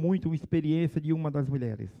marcou muito uma experiência de uma das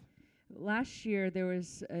mulheres. Last year, there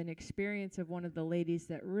was an experience of one of the ladies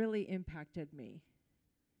that really impacted me.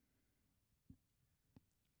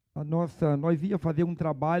 Nós ia fazer um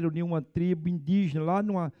trabalho em uma tribo indígena lá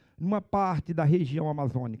numa parte da região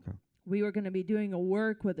amazônica. We were going to be doing a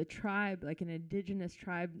work with a tribe, like an indigenous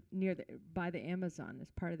tribe by the Amazon,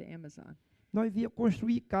 as part of the Amazon. Nós ia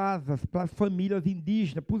construir casas para as famílias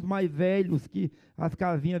indígenas, para os mais velhos, que as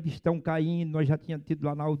casinhas estão caindo, nós já tínhamos tido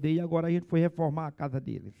lá na aldeia, agora a gente foi reformar a casa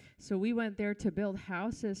deles. So we went there to build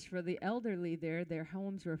houses for the elderly there. Their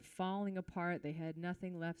homes were falling apart. They had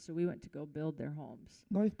nothing left, so we went to go build their homes.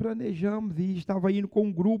 Nós planejamos e estava indo com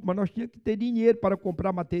um grupo, mas nós tínhamos que ter dinheiro para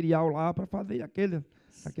comprar material lá, para fazer aquelas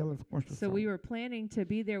So construções. we were planning to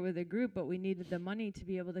be there with a group, but we needed the money to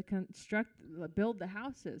be able to build the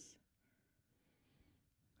houses.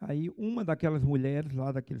 Aí uma daquelas mulheres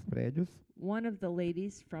lá daqueles prédios One of the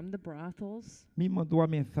ladies from the brothels me mandou a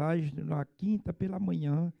mensagem na quinta pela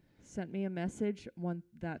manhã, sent me a message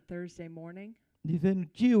that Thursday morning. dizendo: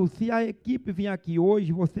 tio, se a equipe vir aqui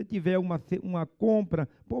hoje, você tiver uma compra,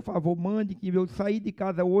 por favor, mande, que eu saí de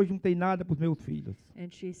casa hoje, não tem nada para os meus filhos. And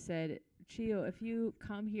she said, Chio, if you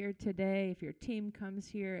come here today, if your team comes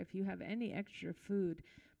here, if you have any extra food,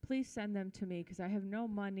 please send them to me because I have no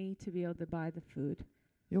money to be able to buy the food.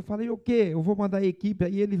 Eu falei: o quê? Eu vou mandar a equipe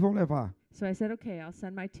aí, eles vão levar. So I said, okay, I'll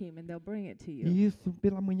send my team and they'll bring it to you. E isso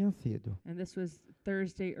pela manhã cedo. And this was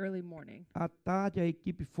Thursday early morning. À tarde a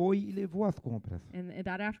equipe foi e levou as compras. And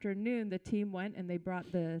that afternoon, the team went and they brought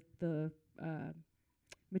the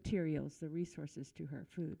materials, the resources to her,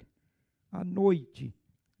 food. À noite,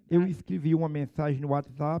 eu That- escrevi uma mensagem no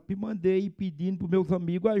WhatsApp e mandei pedindo para os meus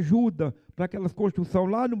amigos ajuda para aquelas construções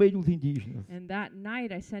lá no meio dos indígenas. And that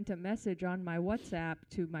night, I sent a message on my WhatsApp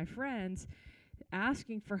to my friends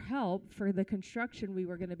asking for help for the construction we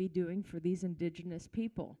were going to be doing for these indigenous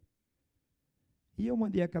people. E eu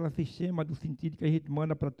mandei aquela sistema do sentido que a gente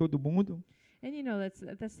manda para todo mundo. And you know,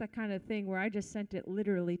 that's the kind of thing where I just sent it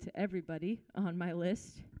literally to everybody on my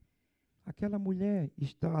list. Aquela mulher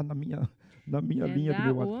está na minha And linha do that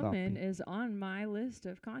meu woman WhatsApp. is on my list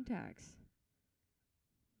of contacts.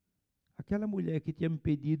 Aquela mulher que tinha me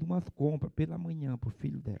pedido umas compras pela manhã para o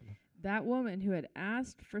filho dela. That woman who had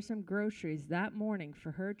asked for some groceries that morning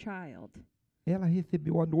for her child, Ela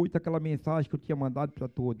recebeu à noite aquela mensagem que eu tinha mandado para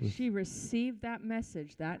todos. she received that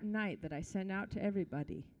message that night that I sent out to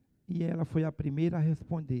everybody. E ela foi a primeira a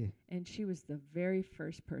responder, And she was the very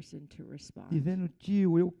first person to respond. dizendo: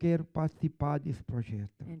 tio, eu quero participar desse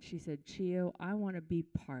projeto. And she said, Chio, I want to be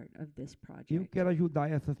part of this Eu project. quero ajudar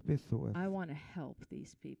essas pessoas. I want to help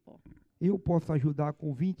these people. Eu posso ajudar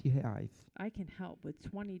com R$20. I can help with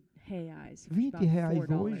 20 reais, which is R$20 about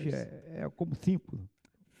 $4. hoje é como 5.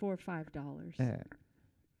 $4 or $5. É.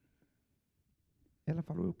 Ela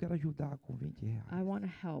falou: eu quero ajudar com R$20. I want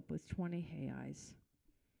to help with 20 reais.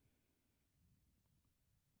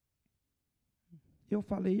 Eu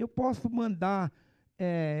falei: eu posso mandar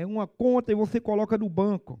uma conta e você coloca no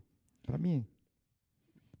banco para mim?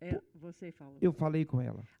 Você falou. Eu falei com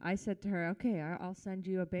ela. I said to her, okay, I'll send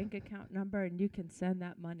you a bank account number and you can send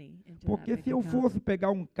that money into that Porque bank se eu account. fosse pegar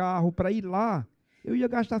um carro para ir lá, eu ia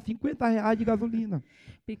gastar R$ 50 de gasolina.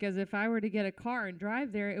 Because if I were to get a car and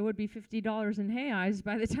drive there, it would be $50 in reais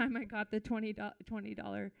by the time I got the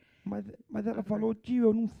 $20. Mas ela falou, tio,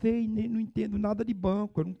 eu não sei, nem não entendo nada de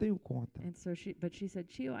banco, eu não tenho conta. And so she said,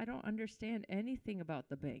 Chio, I don't understand anything about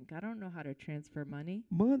the bank. I don't know how to transfer money.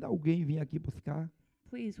 Manda alguém vir aqui buscar.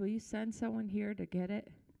 Please, will you send someone here to get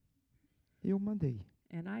it? Eu mandei.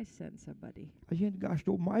 And I sent somebody. A gente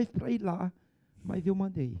gastou mais para ir lá, mas eu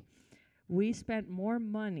mandei. We spent more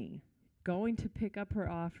money going to pick up her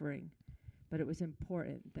offering, but it was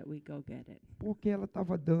important that we go get it. Porque ela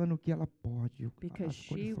estava dando o que ela pode. Because as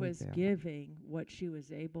she condições was dela. giving what she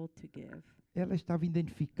was able to give. Ela estava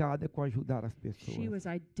identificada com ajudar as pessoas. She was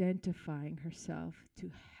identifying herself to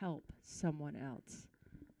help someone else.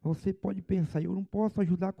 Você pode pensar, eu não posso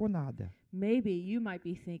ajudar com nada. Maybe you might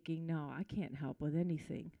be thinking, no, I can't help with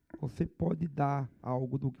anything. Você pode dar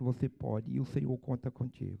algo do que você pode e o Senhor conta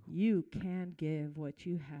contigo. You can give what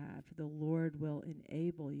you have. The Lord will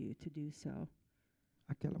enable you to do so.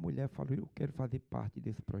 Aquela mulher falou, eu quero fazer parte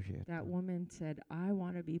desse projeto. That woman said, I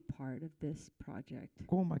want to be part of this project.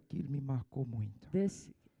 Como aquilo me marcou muito. This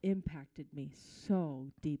impacted me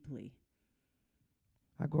so deeply.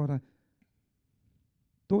 Agora,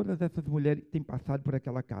 todas essas mulheres que têm passado por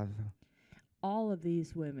aquela casa, All of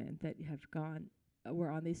these women that have gone,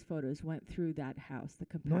 were on these photos, went through that house, the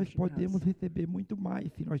nós compassion podemos house. receber muito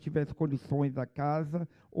mais se nós tivéssemos condições da casa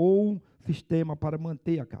ou sistema para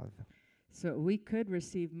manter a casa. So we could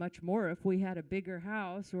receive much more if we had a bigger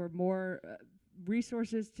house or more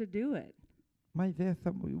resources to do it. Mas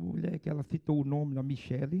essa mulher que ela citou o nome, a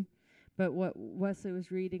Michele, But what Wesley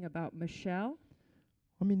was reading about Michelle,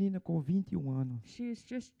 uma menina com 21 anos, she was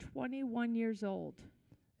just 21 years old.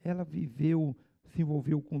 ela se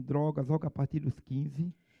envolveu com drogas logo a partir dos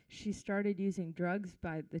 15, She started using drugs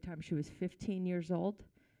by the time she was 15 years old.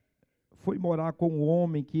 foi morar com um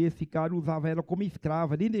homem que esse cara usava ela como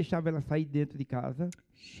escrava, nem deixava ela sair dentro de casa.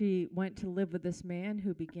 She went to live with this man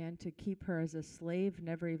who began to keep her as a slave,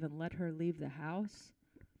 never even let her leave the house.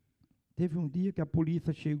 Teve um dia que a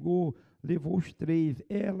polícia chegou, levou os três,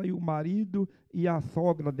 ela e o marido e a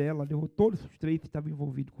sogra dela, levou todos os três que estavam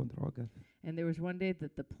envolvidos com drogas. And there was one day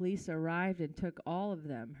that the police arrived and took all of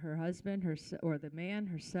them, her husband, or the man,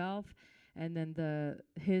 herself, and then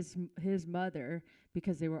his mother,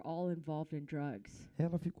 because they were all involved in drugs.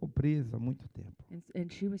 Ela ficou presa há muito tempo. And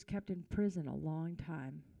she was kept in prison a long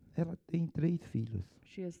time. Ela tem 3 filhos.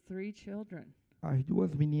 She has 3 children. As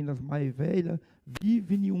 2 meninas mais velhas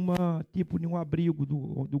vivem em um abrigo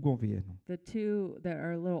do governo. The 2 that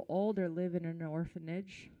are a little older live in an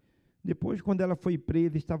orphanage. Depois, quando ela foi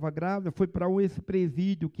presa, estava grávida, foi para esse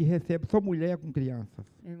presídio que recebe só mulher com crianças.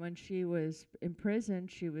 And when she was in prison,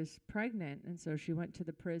 she was pregnant, and so she went to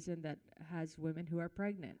the prison that has women who are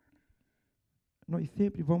pregnant. Nós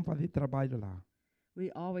sempre vamos fazer trabalho lá. We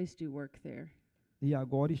always do work there. E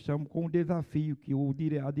agora estamos com um desafio que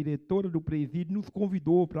a diretora do presídio nos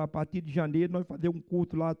convidou para, a partir de janeiro, nós fazer um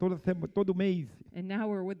culto lá todo mês. And now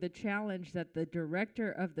we're with the challenge that the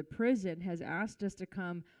director of the prison has asked us to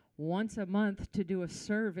come once a month to do a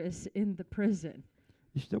service in the prison.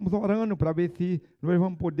 Estamos orando para ver se nós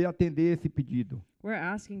vamos poder atender esse pedido. We're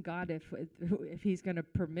asking God if He's going to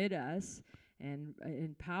permit us and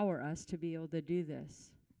empower us to be able to do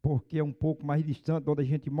this. Porque é um pouco mais distante de onde a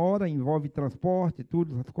gente mora, envolve transporte,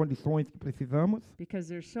 tudo, as condições que precisamos. Because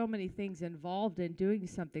there's so many things involved in doing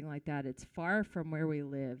something like that. It's far from where we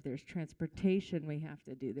live. There's transportation we have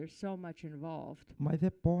to do. There's so much involved. Mas é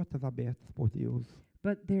portas abertas por Deus.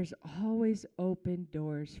 But there's always open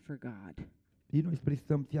doors for God. E nós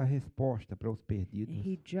precisamos ter a resposta para os perdidos.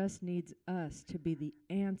 He just needs us to be the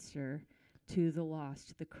answer to the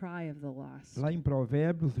lost, the cry of the lost. Lá em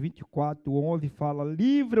Provérbios 24:11 fala: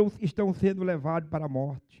 livra-os que estão sendo levados para a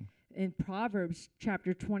morte. In Proverbs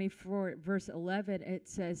chapter 24, verse 11, it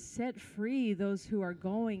says, set free those who are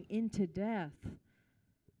going into death.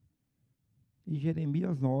 Em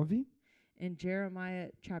Jeremias 9, In Jeremiah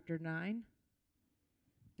chapter 9,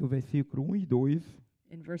 no versículo 1 e 2,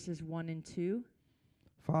 in verses 1 and 2,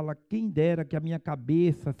 fala: quem dera que a minha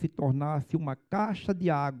cabeça se tornasse uma caixa de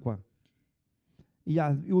água e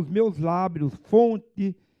os meus lábios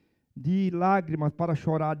fonte de lágrimas para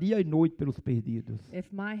chorar dia e noite pelos perdidos.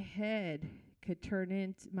 if my head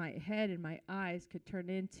and my eyes could turn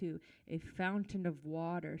into a fountain of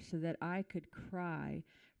water so that I could cry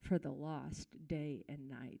for the lost day and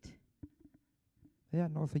night. É a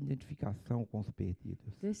nossa identificação com os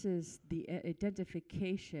perdidos. This is the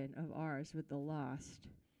identification of ours with the lost.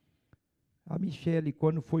 A Michele,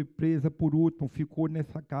 quando foi presa por último, ficou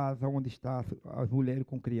nessa casa onde está as mulheres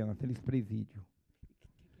com criança, nesse presídio.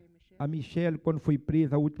 A Michele, quando foi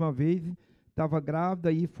presa a última vez, estava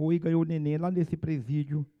grávida e foi e ganhou neném lá nesse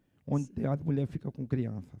presídio onde as mulheres ficam com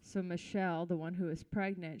criança. So Michelle, the one who is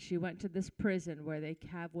pregnant, she went to this prison where they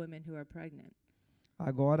have women who are pregnant.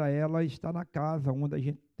 Agora ela está na casa onde a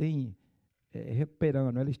gente tem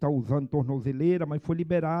recuperando. Ela está usando tornozeleira, mas foi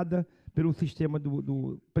liberada pelo sistema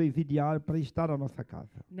do presidiário para estar na nossa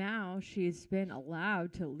casa. Now she's been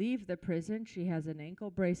allowed to leave the prison. She has an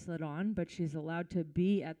ankle bracelet on, but she's allowed to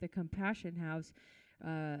be at the Compassion House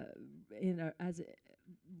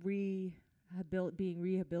being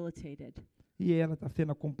rehabilitated. E ela está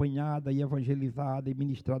sendo acompanhada e evangelizada e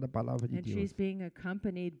ministrada a palavra de And Deus. she's being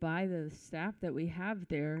accompanied by the staff that we have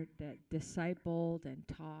there that discipled and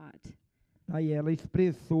taught. Aí ela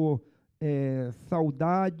expressou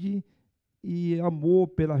saudade e amor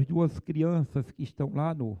pelas duas crianças que estão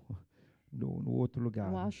lá no outro lugar.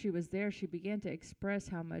 And while she was there, she began to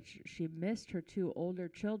express how much she missed her two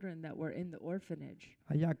older children that were in the orphanage.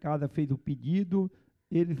 Aí a casa fez o pedido,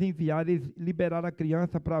 eles liberaram a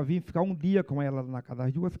criança para vir ficar um dia com ela na casa,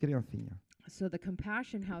 as duas criancinhas. So the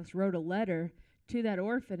Compassion House wrote a letter to that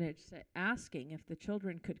orphanage asking if the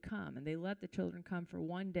children could come, and they let the children come for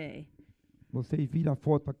one day. Vocês viram a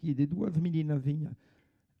foto aqui de duas meninazinhas.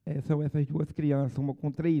 São essas duas crianças, uma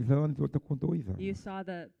com 3 anos e outra com 2 anos. You saw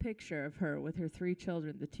the picture of her with her 3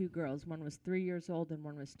 children, the 2 girls. One was 3 years old and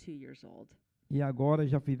one was 2 years old. E agora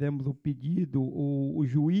já fizemos o pedido, o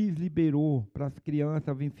juiz liberou para as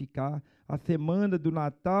crianças virem ficar a semana do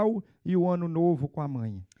Natal e o Ano Novo com a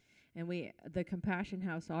mãe. And the Compassion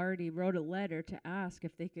House already wrote a letter to ask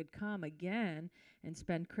if they could come again and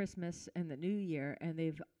spend Christmas and the New Year, and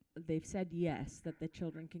they've said yes, that the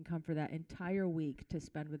children can come for that entire week to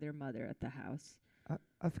spend with their mother at the house.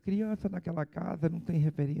 As crianças naquela casa não têm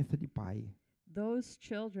referência de pai. Those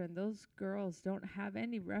children, those girls don't have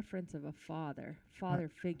any reference of a father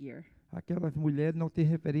figure. Aquelas mulheres não têm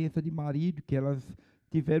referência de marido, que elas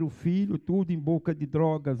tiveram filho, tudo em boca de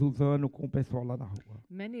drogas, usando com o pessoal lá na rua.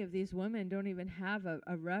 Many of these women don't even have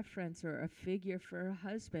a reference or a figure for a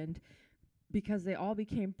husband because they all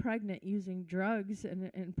became pregnant using drugs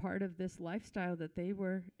and part of this lifestyle that they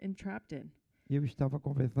were entrapped in. Eu estava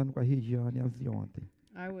conversando com a Regiane antes de ontem.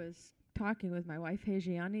 I was talking with my wife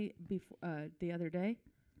Hejiani the other day,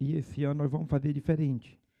 E esse ano nós vamos fazer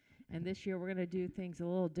diferente. and this year we're going to do things a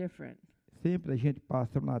little different. Sempre a gente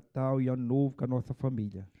passa o Natal e Ano Novo com a nossa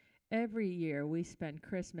família. Every year we spend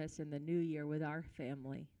Christmas and the New Year with our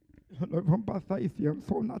family. Nós vamos passar esse ano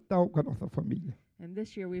só o Natal com a nossa família. And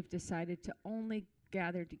this year we've decided to only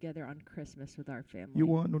gather together on Christmas with our family. E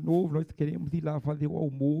o Ano Novo nós queremos ir lá fazer o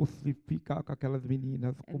almoço e ficar com aquelas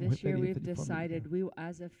meninas And como this year referência we've de família. decided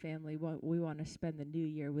as a family, we want to spend the New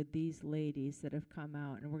Year with these ladies that have come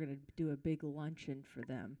out, and we're going to do a big luncheon for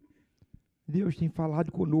them. Deus tem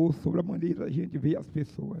falado conosco sobre a maneira da gente ver as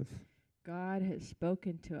pessoas. God has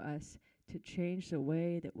spoken to us to change the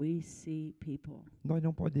way that we see people. Nós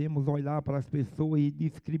não podemos olhar para as pessoas e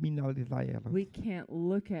descriminalizar elas. We can't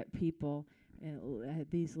look at people, at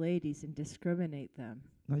these ladies, and discriminate them.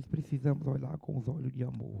 Nós precisamos olhar com os olhos de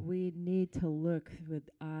amor. We need to look with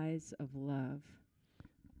eyes of love.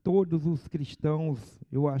 Todos os cristãos,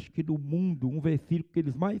 eu acho que do mundo, um versículo que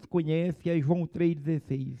eles mais conhecem é João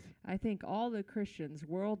 3,16. I think all the Christians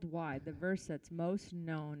worldwide, the verse that's most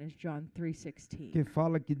known is John 3:16. Que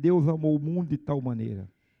fala que Deus amou o mundo de tal maneira.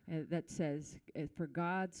 That says, "For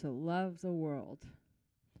God so loved the world."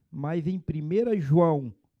 Mas em 1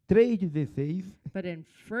 João 3,16, But in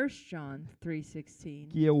 1 John 3:16,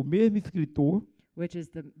 que é o mesmo escritor, which is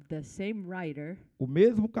the same writer, o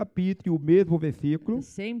mesmo capítulo e o mesmo versículo, the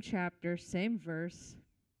same chapter, same verse,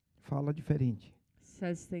 fala diferente.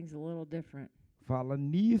 says things a little different. Fala,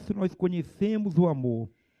 nisso nós conhecemos o amor,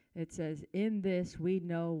 It says, "In this we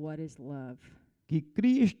know what is love, que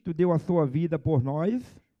Cristo deu a sua vida por nós,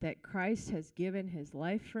 that Christ has given his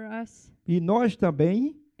life for us, e nós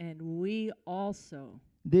também and we also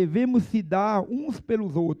devemos se dar uns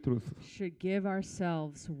pelos outros. should give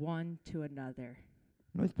ourselves one to another."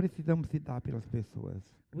 Nós precisamos se dar pelas pessoas.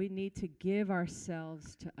 We need to give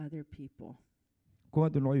ourselves to other people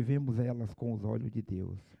Quando nós vemos elas com os olhos de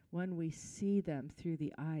Deus. when we see them through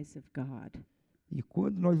the eyes of God. E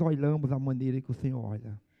quando nós olhamos a maneira que o Senhor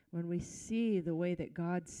olha, When we see the way that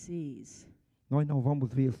God sees, nós não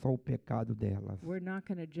vamos ver só o pecado delas, we're not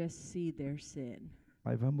going to just see their sin.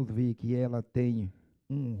 mas vamos ver que ela tem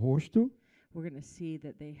um rosto, We're going to see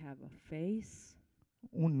that they have a face,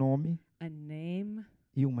 um nome a name,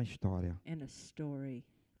 e uma história. and a story.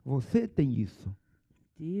 Você tem isso.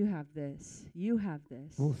 Do you have this? You have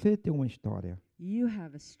this. Você tem uma história. You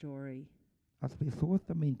have a story. As pessoas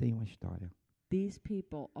também têm uma história. These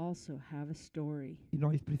people also have a story. E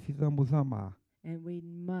nós precisamos amar, And we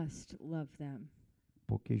must love them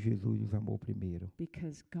porque Jesus nos amou primeiro.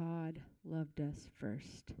 because God loved us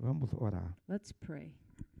first. Vamos orar. Let's pray.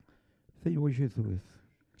 Senhor Jesus,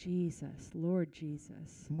 Jesus, Lord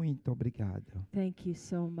Jesus, muito obrigado thank you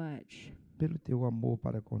so much pelo teu amor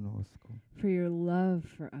para conosco. for your love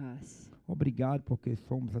for us. Obrigado porque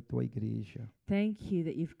somos a tua igreja. Thank you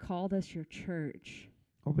that you've called us your church.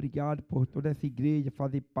 Obrigado por toda essa igreja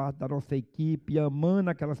fazer parte da nossa equipe,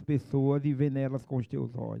 amando aquelas pessoas e vendo elas com os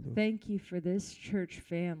teus olhos. Thank you for this church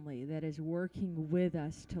family that is working with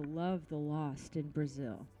us to love the lost in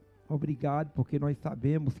Brazil. Obrigado porque nós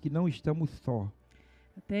sabemos que não estamos só.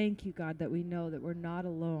 Thank you, God, that we know that we're not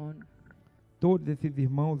alone, Todos esses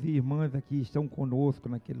irmãos e irmãs aqui estão conosco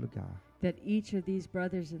naquele lugar, that each of these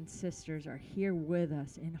brothers and sisters are here with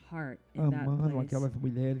us in heart in that amando place, aquelas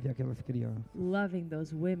mulheres e aquelas crianças. loving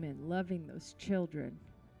those women, loving those children,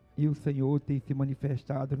 E o Senhor tem se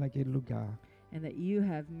manifestado naquele lugar. and that you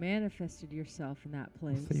have manifested yourself in that O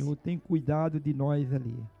place, Senhor tem cuidado de nós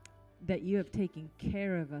ali, that you have taken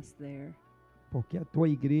care of us there, porque a tua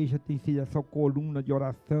igreja tem sido essa coluna de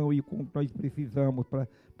oração e como nós precisamos para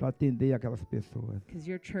atender aquelas pessoas. because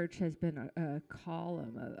your church has been a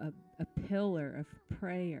column, a pillar of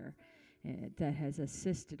prayer that has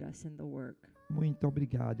assisted us in the work. Muito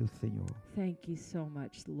obrigado, Senhor. Thank you so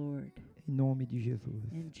much, Lord. Em nome de Jesus.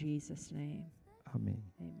 In Jesus' name, Amém.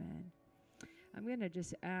 amen. I'm going to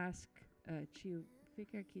just ask Tio,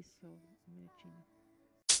 fica aqui só minutinho.